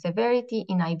symptom severity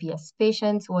in IBS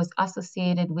patients was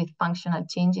associated with functional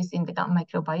changes in the gut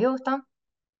microbiota.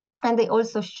 And they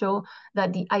also show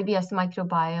that the IBS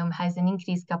microbiome has an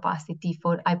increased capacity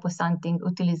for hypoxanthine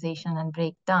utilization and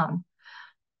breakdown.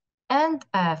 And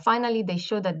finally, they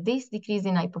show that this decrease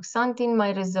in hypoxanthine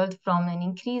might result from an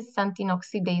increased xanthine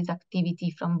oxidase activity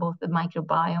from both the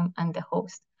microbiome and the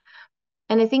host.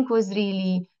 And I think was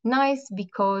really nice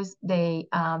because they,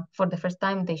 for the first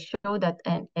time, they show that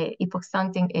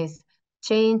hypoxanthine is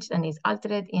changed and is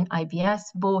altered in IBS,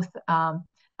 both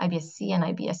IBS-C and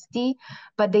IBS-D,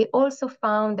 but they also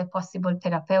found a possible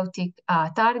therapeutic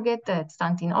target,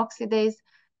 xanthine oxidase,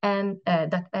 and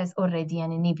that has already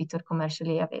an inhibitor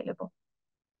commercially available.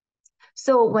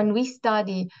 So when we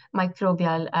study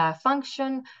microbial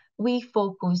function, we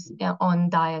focus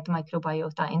on diet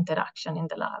microbiota interaction in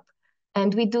the lab.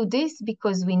 And we do this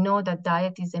because we know that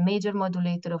diet is a major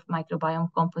modulator of microbiome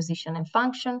composition and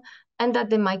function, and that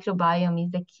the microbiome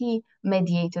is a key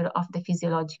mediator of the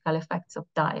physiological effects of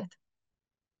diet.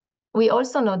 We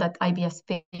also know that IBS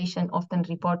patients often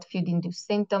report food-induced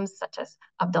symptoms such as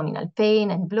abdominal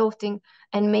pain and bloating,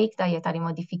 and make dietary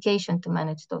modification to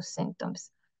manage those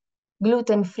symptoms.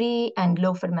 Gluten-free and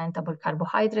low fermentable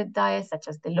carbohydrate diets, such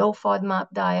as the low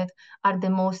FODMAP diet, are the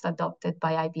most adopted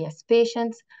by IBS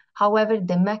patients. However,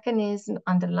 the mechanism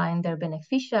underlying their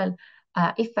beneficial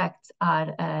effects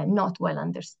are not well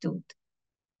understood.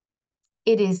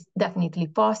 It is definitely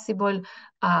possible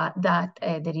that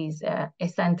there is a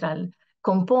central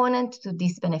component to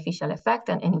this beneficial effect,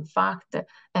 and in fact,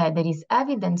 there is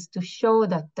evidence to show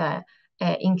that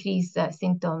increased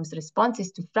symptoms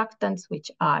responses to fructans, which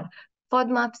are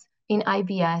FODMAPs in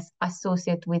IBS,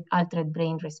 associate with altered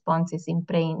brain responses in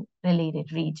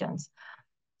brain-related regions.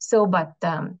 So, but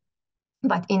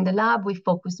in the lab, we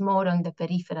focus more on the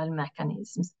peripheral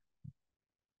mechanisms.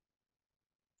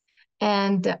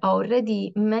 And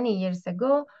already many years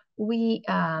ago, we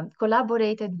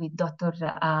collaborated with Dr.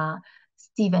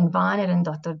 Stephen Vanner and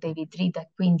Dr. David Reed at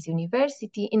Queen's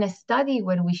University in a study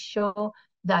where we show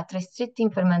that restricting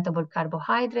fermentable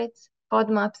carbohydrates,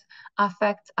 FODMAPs,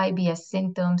 affect IBS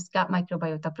symptoms, gut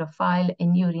microbiota profile,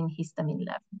 and urine histamine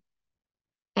level.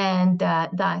 And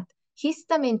that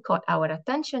histamine caught our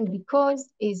attention because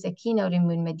it's a key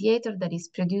neuroimmune mediator that is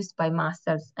produced by mast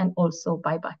cells and also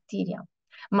by bacteria.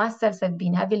 Mast cells have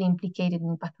been heavily implicated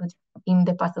in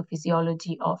the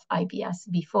pathophysiology of IBS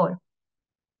before.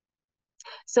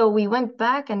 So we went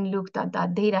back and looked at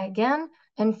that data again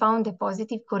and found a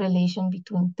positive correlation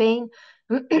between pain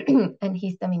and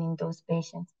histamine in those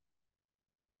patients.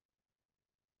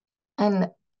 And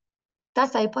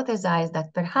Thus, I hypothesized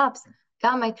that perhaps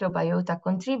gut microbiota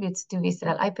contributes to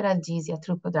visceral hyperalgesia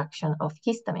through production of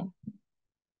histamine.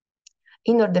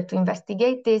 In order to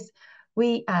investigate this,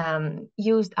 we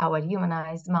used our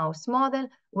humanized mouse model,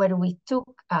 where we took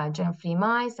germ-free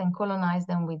mice and colonized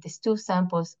them with these 2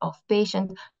 samples of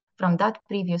patients from that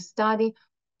previous study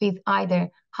with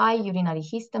either high urinary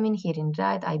histamine, here in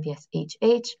red,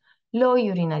 IBS-HH, low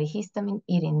urinary histamine,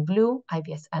 here in blue,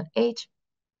 IBS-LH,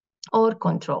 or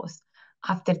controls.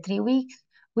 After 3 weeks,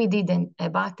 we did a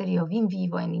battery of in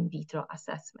vivo and in vitro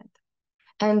assessment.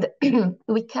 And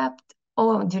we kept,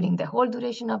 during the whole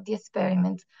duration of the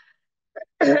experiment,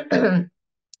 the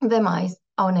mice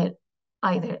on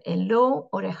either a low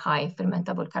or a high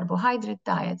fermentable carbohydrate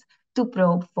diet to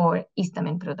probe for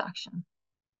histamine production.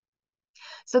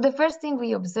 So the first thing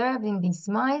we observed in these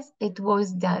mice, it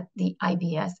was that the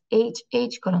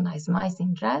IBS-HH colonized mice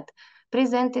in red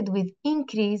presented with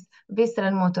increased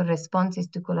visceral motor responses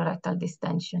to colorectal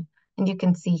distension. And you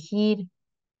can see here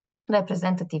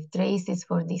representative traces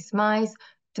for these mice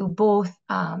to both,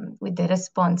 with the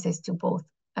responses to both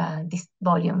these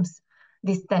volumes,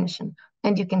 distension.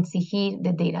 And you can see here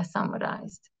the data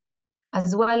summarized.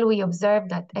 As well, we observed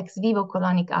that ex vivo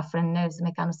colonic afferent nerves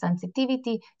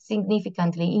mechanosensitivity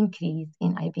significantly increased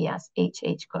in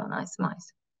IBS-HH colonized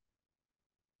mice.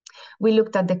 We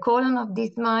looked at the colon of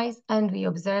these mice, and we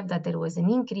observed that there was an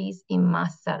increase in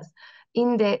mast cells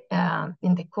in the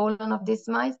colon of these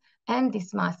mice, and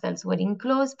these mast cells were in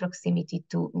close proximity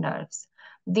to nerves.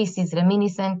 This is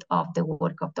reminiscent of the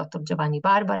work of Dr. Giovanni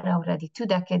Barbara already 2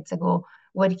 decades ago,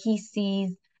 where he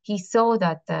saw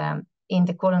that in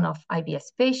the colon of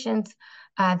IBS patients,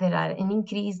 there are an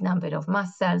increased number of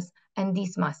mast cells, and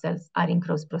these mast cells are in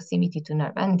close proximity to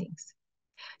nerve endings.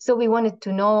 So we wanted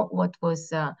to know what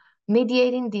was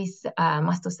mediating this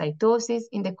mastocytosis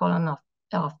in the colon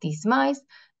of these mice,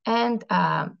 and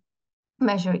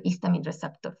measure histamine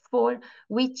receptor 4,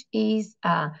 which is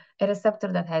a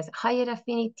receptor that has higher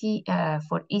affinity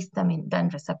for histamine than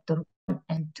receptor 1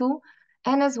 and 2,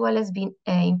 and as well as been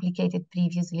implicated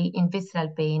previously in visceral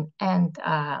pain and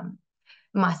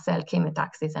mast cell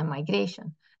chemotaxis and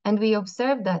migration. And we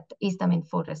observed that histamine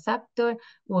 4 receptor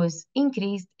was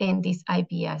increased in this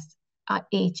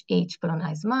IBS-HH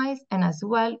colonized mice, and as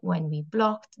well, when we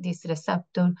blocked this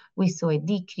receptor, we saw a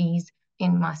decrease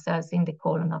in mast cells in the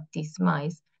colon of these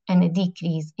mice and a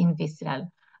decrease in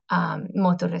visceral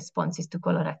motor responses to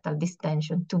colorectal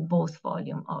distension, to both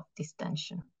volume of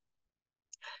distension.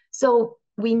 So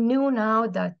we knew now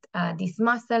that these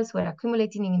mast cells were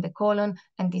accumulating in the colon,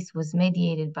 and this was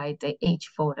mediated by the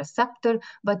H4 receptor,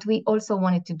 but we also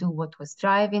wanted to do what was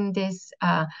driving this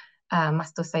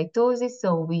mastocytosis.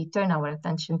 So we turned our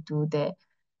attention to the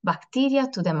bacteria,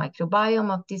 to the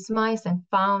microbiome of these mice, and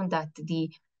found that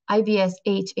the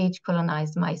IBS-HH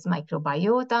colonized mice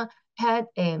microbiota had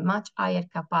a much higher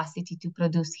capacity to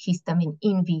produce histamine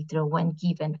in vitro when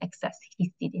given excess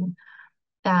histidine.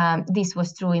 This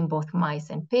was true in both mice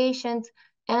and patients,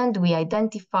 and we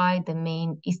identified the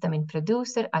main histamine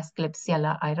producer as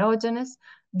Klebsiella aerogenes.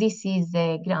 This is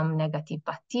a gram-negative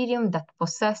bacterium that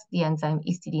possesses the enzyme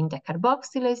histidine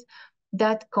decarboxylase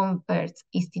that converts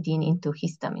histidine into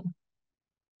histamine.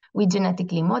 We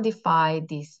genetically modified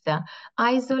this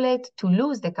isolate to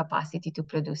lose the capacity to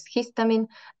produce histamine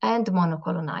and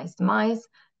monocolonized mice,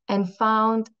 and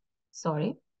found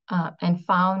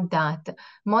that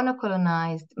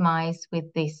monocolonized mice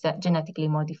with this genetically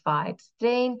modified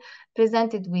strain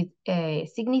presented with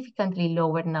significantly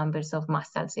lower numbers of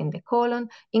mast cells in the colon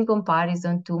in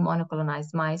comparison to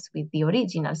monocolonized mice with the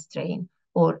original strain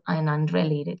or an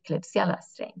unrelated Klebsiella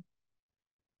strain.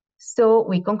 So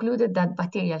we concluded that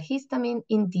bacterial histamine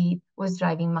indeed was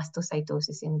driving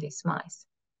mastocytosis in these mice.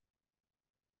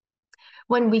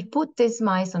 When we put these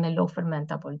mice on a low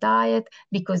fermentable diet,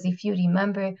 because if you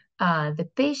remember, the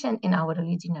patient in our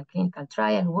original clinical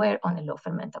trial were on a low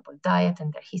fermentable diet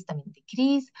and their histamine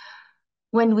decreased.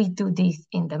 When we do this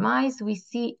in the mice, we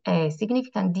see a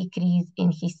significant decrease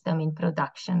in histamine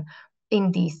production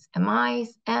in these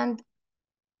mice, and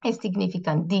a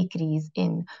significant decrease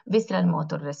in visceral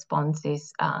motor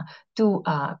responses to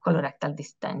colorectal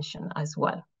distension as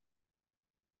well.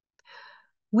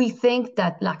 We think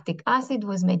that lactic acid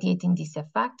was mediating this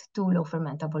effect to low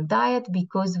fermentable diet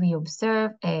because we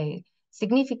observe a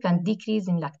significant decrease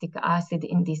in lactic acid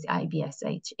in these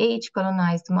IBS-HH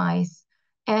colonized mice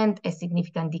and a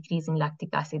significant decrease in lactic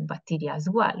acid bacteria as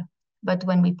well. But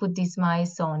when we put these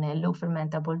mice on a low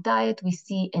fermentable diet, we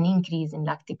see an increase in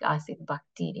lactic acid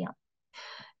bacteria.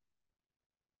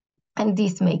 And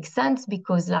this makes sense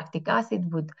because lactic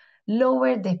acid would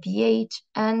lower the pH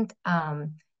and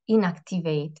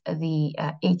inactivate the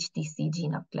HTC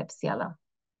gene of Klebsiella.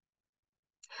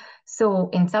 So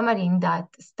in summary, in that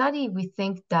study, we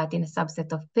think that in a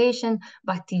subset of patients,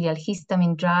 bacterial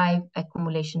histamine drive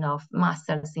accumulation of mast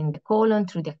cells in the colon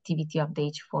through the activity of the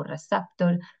H4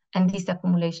 receptor. And this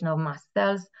accumulation of mast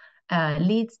cells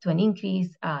leads to an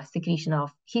increased secretion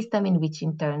of histamine, which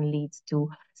in turn leads to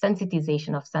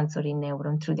sensitization of sensory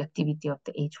neuron through the activity of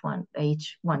the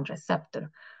H1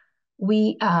 receptor.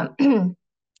 We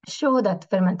show that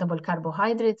fermentable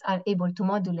carbohydrates are able to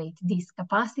modulate this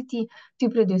capacity to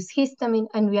produce histamine,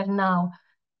 and we are now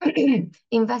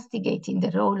investigating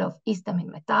the role of histamine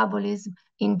metabolism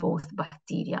in both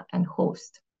bacteria and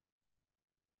host.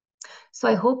 So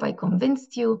I hope I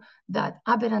convinced you that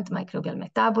aberrant microbial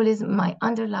metabolism might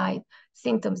underlie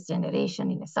symptoms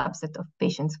generation in a subset of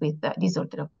patients with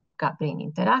disorder of gut-brain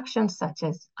interactions, such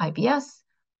as IBS,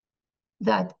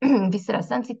 that visceral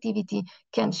sensitivity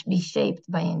can be shaped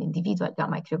by an individual gut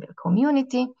microbial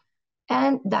community,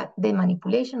 and that the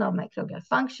manipulation of microbial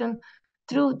function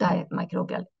through diet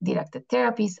microbial directed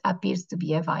therapies appears to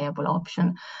be a viable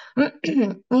option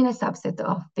in a subset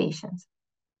of patients.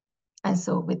 And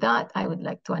so with that, I would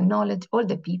like to acknowledge all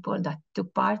the people that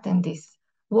took part in these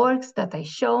works that I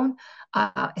shown,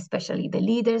 especially the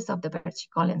leaders of the Bertie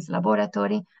Collins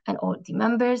Laboratory and all the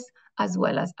members, as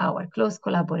well as our close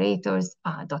collaborators,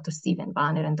 Dr. Stephen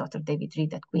Banner and Dr. David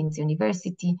Reed at Queen's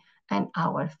University, and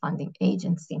our funding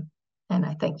agency. And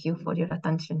I thank you for your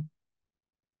attention.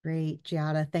 Great,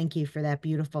 Giada. Thank you for that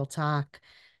beautiful talk.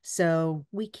 So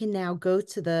we can now go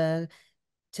to the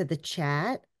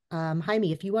chat.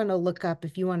 Jaime, if you want to look up,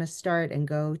 if you want to start and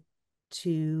go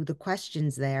to the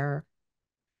questions there.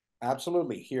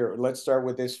 Absolutely. Here, let's start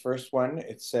with this first one.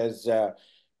 It says,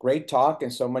 great talk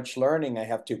and so much learning. I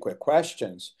have two quick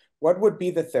questions. What would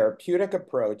be the therapeutic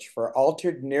approach for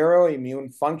altered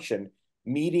neuroimmune function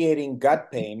mediating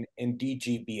gut pain in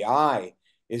DGBI?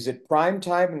 Is it prime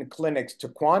time in clinics to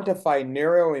quantify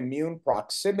neuroimmune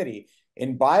proximity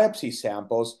in biopsy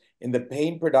samples in the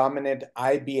pain-predominant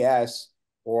IBS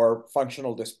or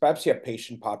functional dyspepsia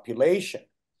patient population?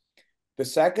 The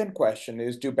second question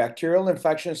is, do bacterial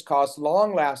infections cause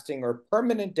long-lasting or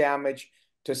permanent damage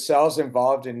to cells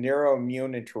involved in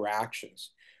neuroimmune interactions?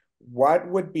 What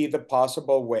would be the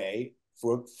possible way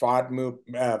for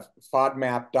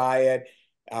FODMAP diet,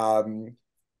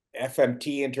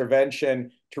 FMT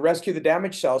intervention to rescue the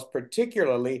damaged cells,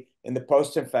 particularly in the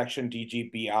post-infection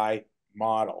DGBI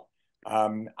model?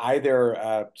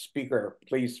 Either speaker,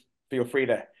 please feel free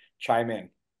to chime in.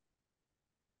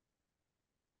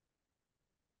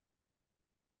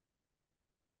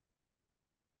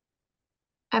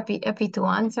 Happy to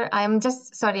answer. I'm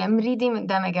just sorry, I'm reading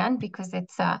them again because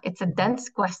it's a dense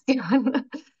question.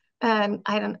 And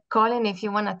I don't, Colin, if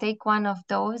you want to take one of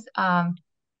those. Sure.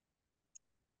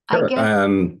 I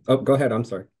guess, oh, go ahead. I'm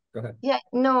sorry. Go ahead. Yeah,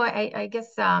 no, I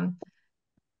guess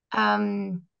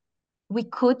we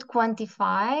could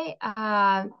quantify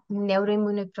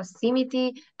neuroimmune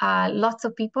proximity. Lots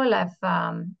of people have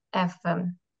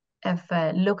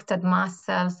looked at mast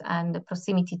cells and the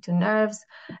proximity to nerves,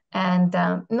 and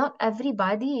not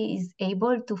everybody is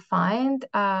able to find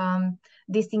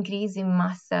this increase in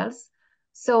mast cells.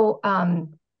 So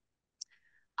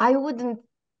I wouldn't.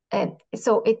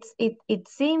 So it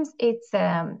seems it's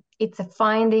a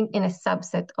finding in a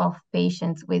subset of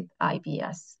patients with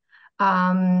IBS.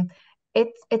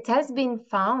 It has been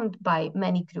found by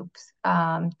many groups.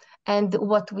 And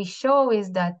what we show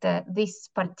is that these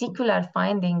particular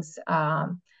findings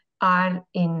are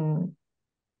in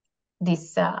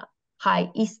this high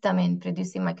histamine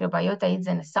producing microbiota is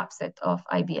in a subset of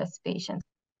IBS patients.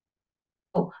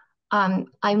 So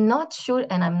I'm not sure,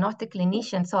 and I'm not a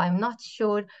clinician, so I'm not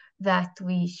sure that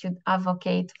we should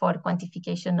advocate for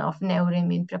quantification of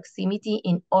neuroimmune proximity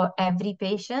in every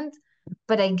patient.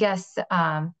 But I guess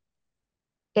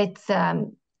it's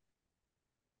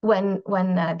when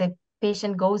the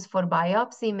patient goes for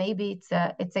biopsy, maybe it's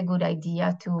a good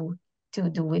idea to do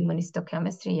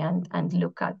immunohistochemistry and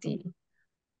look at the.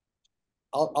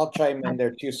 I'll chime in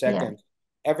there 2 seconds. Yeah.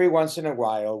 Every once in a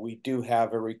while, we do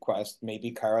have a request, maybe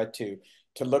Cara too,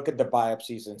 to look at the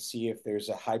biopsies and see if there's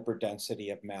a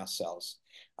hyperdensity of mast cells.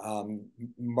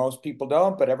 Most people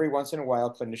don't, but every once in a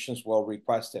while, clinicians will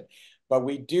request it. But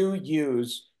we do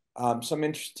use some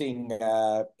interesting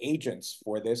agents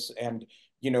for this. And,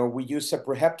 you know, we use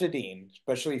cyproheptadine,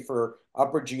 especially for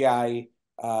upper GI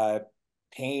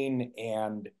pain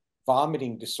and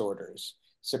vomiting disorders.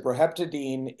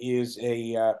 Cyproheptadine is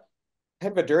a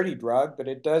kind of a dirty drug, but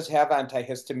it does have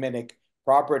antihistaminic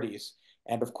properties.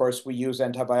 And of course, we use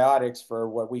antibiotics for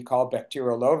what we call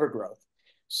bacterial overgrowth.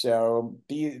 So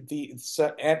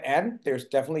and there's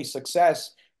definitely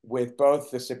success with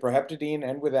both the cyproheptadine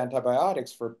and with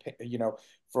antibiotics for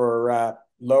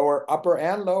upper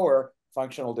and lower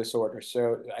functional disorders.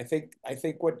 So I think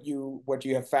what you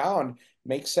have found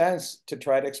makes sense to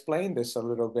try to explain this a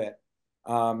little bit.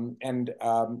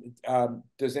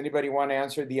 Does anybody want to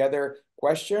answer the other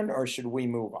question, or should we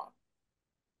move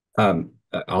on?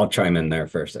 I'll chime in there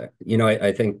first.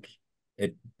 I think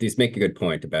these make a good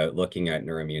point about looking at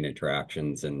neuroimmune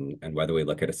interactions and whether we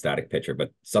look at a static picture.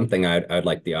 But something I'd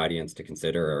like the audience to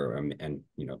consider, and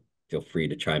feel free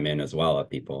to chime in as well if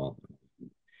people,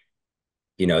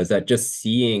 is that just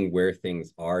seeing where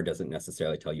things are doesn't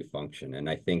necessarily tell you function. And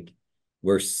I think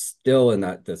we're still in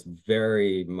this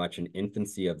very much an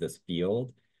infancy of this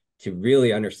field to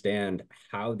really understand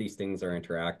how these things are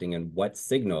interacting and what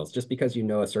signals. Just because you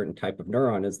know a certain type of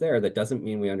neuron is there, that doesn't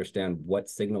mean we understand what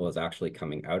signal is actually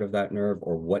coming out of that nerve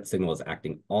or what signal is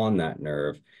acting on that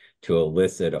nerve to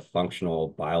elicit a functional,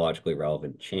 biologically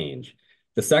relevant change.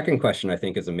 The second question, I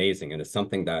think, is amazing and is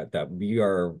something that we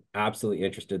are absolutely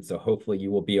interested. So hopefully you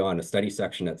will be on a study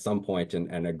section at some point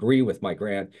and agree with my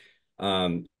grant.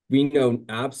 We know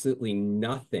absolutely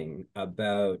nothing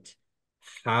about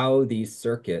how these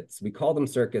circuits, we call them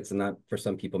circuits, and that for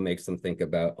some people makes them think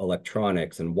about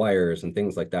electronics and wires and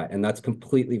things like that. And that's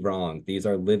completely wrong. These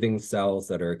are living cells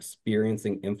that are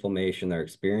experiencing inflammation, they're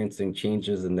experiencing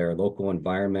changes in their local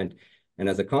environment. And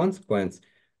as a consequence,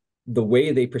 the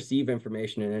way they perceive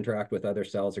information and interact with other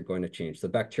cells are going to change. So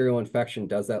bacterial infection,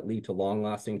 does that lead to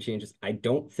long-lasting changes? I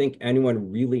don't think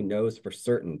anyone really knows for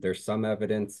certain. There's some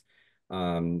evidence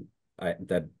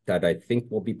that I think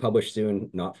will be published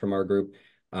soon, not from our group,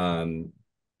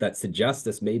 that suggests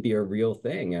this may be a real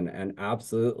thing, and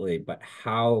absolutely. But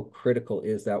how critical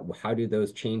is that? How do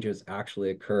those changes actually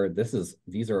occur?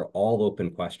 These are all open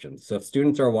questions. So if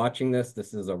students are watching this,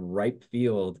 this is a ripe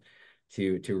field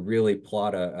to really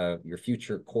plot your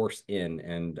future course in,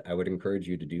 and I would encourage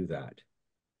you to do that.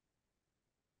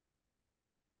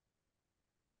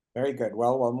 Very good.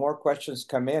 Well, while more questions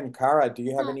come in, Cara, do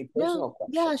you have any personal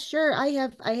questions? Yeah, sure. I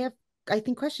have, I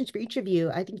think, questions for each of you.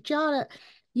 I think, Giada,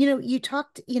 you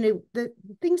talked, the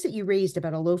things that you raised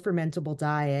about a low fermentable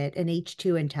diet and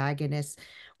H2 antagonists,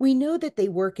 we know that they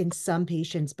work in some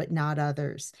patients, but not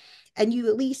others. And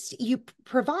you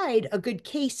provide a good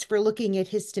case for looking at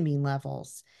histamine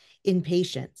levels in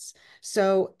patients.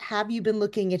 So have you been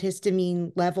looking at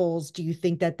histamine levels? Do you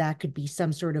think that could be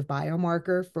some sort of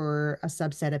biomarker for a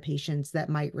subset of patients that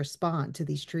might respond to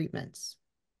these treatments?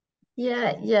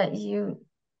 Yeah, you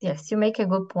make a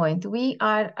good point. We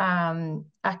are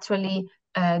actually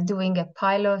doing a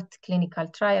pilot clinical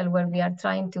trial where we are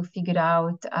trying to figure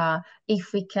out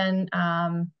if we can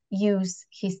use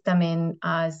histamine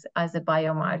as a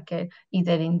biomarker,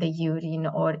 either in the urine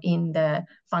or in the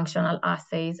functional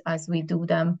assays as we do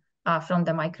them from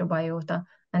the microbiota.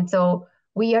 And so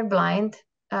we are blind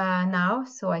now,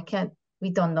 so we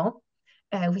don't know.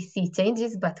 We see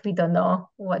changes, but we don't know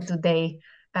what do they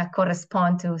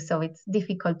correspond to. So it's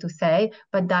difficult to say,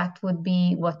 but that would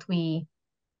be what we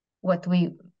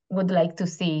would like to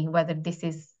see, whether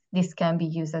this can be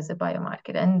used as a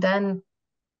biomarker. And then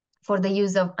for the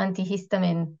use of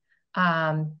antihistamine,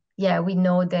 we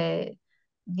know the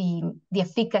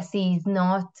efficacy is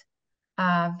not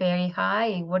very high.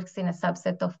 It works in a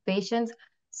subset of patients.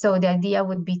 So the idea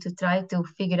would be to try to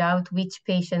figure out which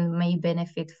patient may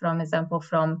benefit, for example,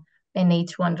 from an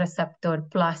H1 receptor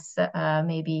plus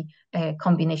maybe a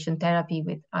combination therapy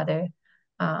with other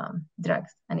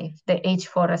drugs. And if the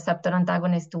H4 receptor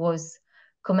antagonist was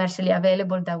commercially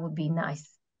available, that would be nice,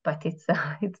 but it's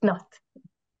not.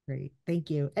 Great, thank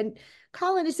you. And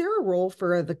Colin, is there a role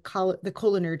for the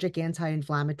cholinergic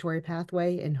anti-inflammatory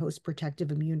pathway in host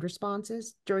protective immune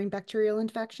responses during bacterial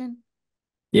infection?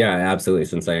 Yeah, absolutely.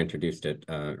 Since I introduced it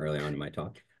early on in my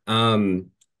talk,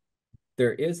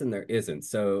 there is and there isn't.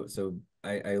 So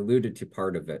I alluded to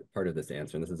part of this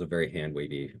answer, and this is a very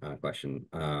hand-wavy question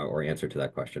or answer to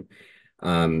that question.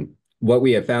 What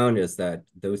we have found is that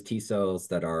those T cells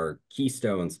that are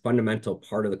keystones, fundamental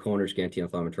part of the cholinergic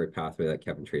anti-inflammatory pathway that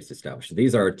Kevin Trace established.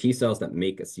 These are T cells that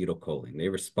make acetylcholine. They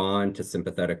respond to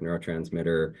sympathetic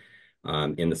neurotransmitter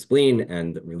in the spleen,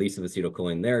 and the release of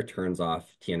acetylcholine there turns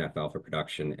off TNF-alpha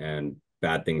production and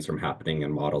bad things from happening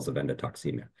in models of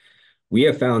endotoxemia. We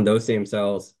have found those same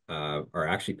cells are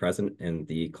actually present in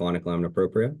the colonic lamina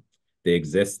propria. They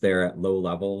exist there at low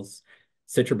levels.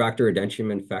 Citrobacter identium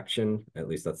infection, at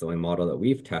least that's the only model that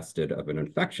we've tested of an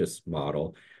infectious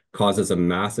model, causes a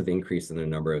massive increase in the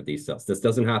number of these cells. This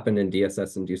doesn't happen in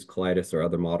DSS-induced colitis or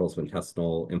other models of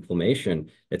intestinal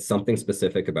inflammation. It's something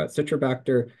specific about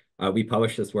Citrobacter. We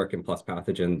published this work in PLOS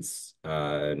Pathogens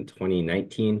in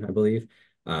 2019, I believe,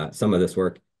 some of this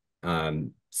work.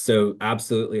 So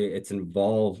absolutely, it's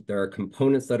involved. There are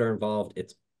components that are involved.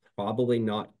 It's probably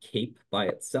not CAPE by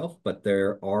itself, but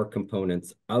there are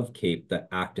components of CAPE that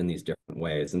act in these different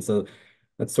ways. And so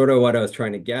that's sort of what I was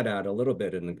trying to get at a little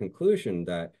bit in the conclusion,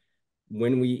 that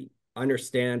when we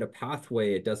understand a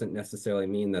pathway, it doesn't necessarily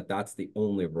mean that that's the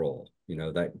only role, you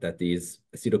know, that these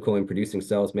acetylcholine producing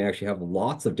cells may actually have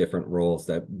lots of different roles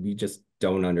that we just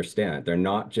don't understand. They're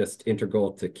not just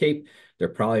integral to CAPE. They're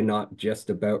probably not just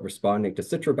about responding to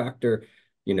Citrobacter.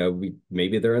 You know,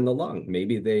 maybe they're in the lung.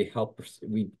 Maybe they help.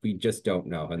 We just don't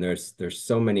know. And there's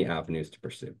so many avenues to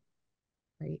pursue.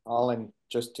 Right. Colin,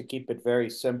 just to keep it very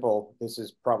simple, this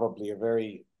is probably a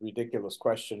very ridiculous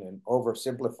question and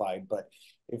oversimplified, but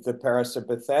if the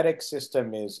parasympathetic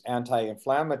system is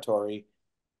anti-inflammatory,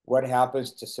 what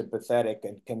happens to sympathetic?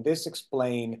 And can this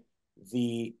explain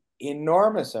the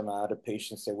enormous amount of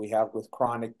patients that we have with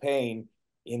chronic pain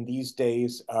in these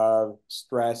days of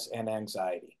stress and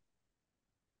anxiety?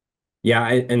 Yeah,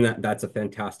 and that's a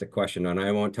fantastic question. And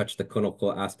I won't touch the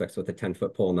clinical aspects with a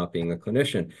 10-foot pole, not being a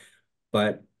clinician.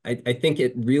 But I think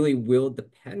it really will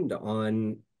depend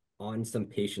on some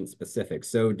patient specific.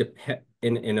 So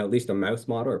in at least a mouse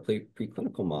model or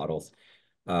preclinical models,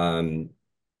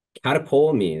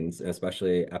 catecholamines,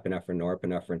 especially epinephrine,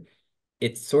 norepinephrine,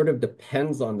 it sort of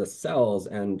depends on the cells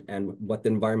and what the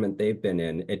environment they've been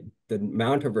in. The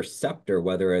amount of receptor,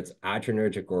 whether it's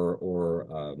adrenergic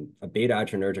or a beta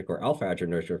adrenergic or alpha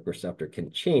adrenergic receptor,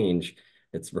 can change.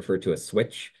 It's referred to as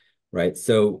switch, right?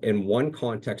 So in one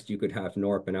context, you could have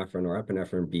norepinephrine or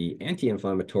epinephrine be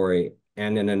anti-inflammatory,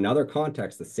 and in another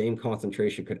context, the same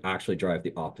concentration could actually drive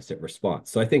the opposite response.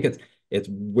 So I think it's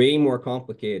way more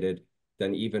complicated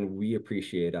than even we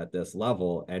appreciate at this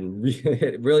level. And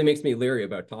it really makes me leery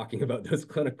about talking about those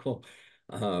clinical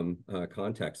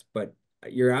contexts. But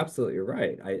you're absolutely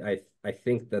right. I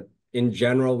think that in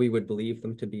general, we would believe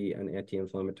them to be an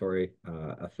anti-inflammatory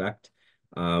effect.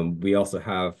 We also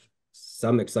have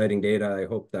some exciting data, I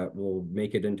hope, that will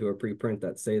make it into a preprint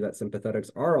that say that sympathetics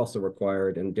are also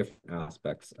required in different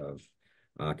aspects of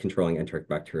controlling enteric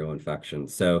bacterial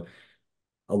infections. So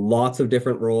lots of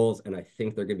different roles, and I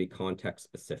think they're going to be context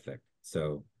specific.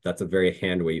 So that's a very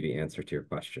hand-wavy answer to your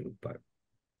question, but.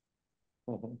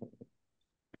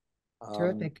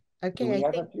 Terrific. Okay, do we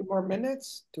have a few more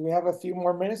minutes? Do we have a few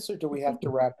more minutes, or do we have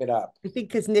to wrap it up? I think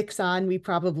because Nick's on,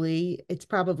 it's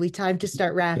probably time to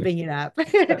start wrapping it up.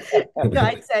 So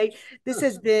I'd say this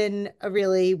has been a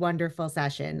really wonderful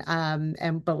session.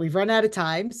 But we've run out of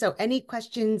time. So any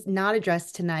questions not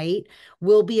addressed tonight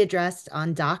will be addressed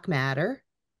on Doc Matter.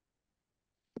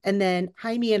 And then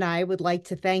Jaime and I would like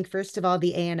to thank, first of all,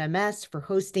 the ANMS for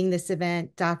hosting this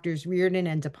event, Doctors Reardon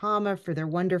and De Palma for their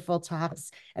wonderful talks,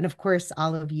 and of course,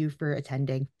 all of you for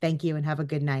attending. Thank you and have a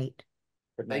good night.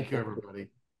 Thank you, everybody.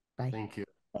 Bye. Thank you.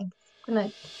 Thanks.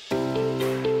 Good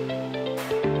night.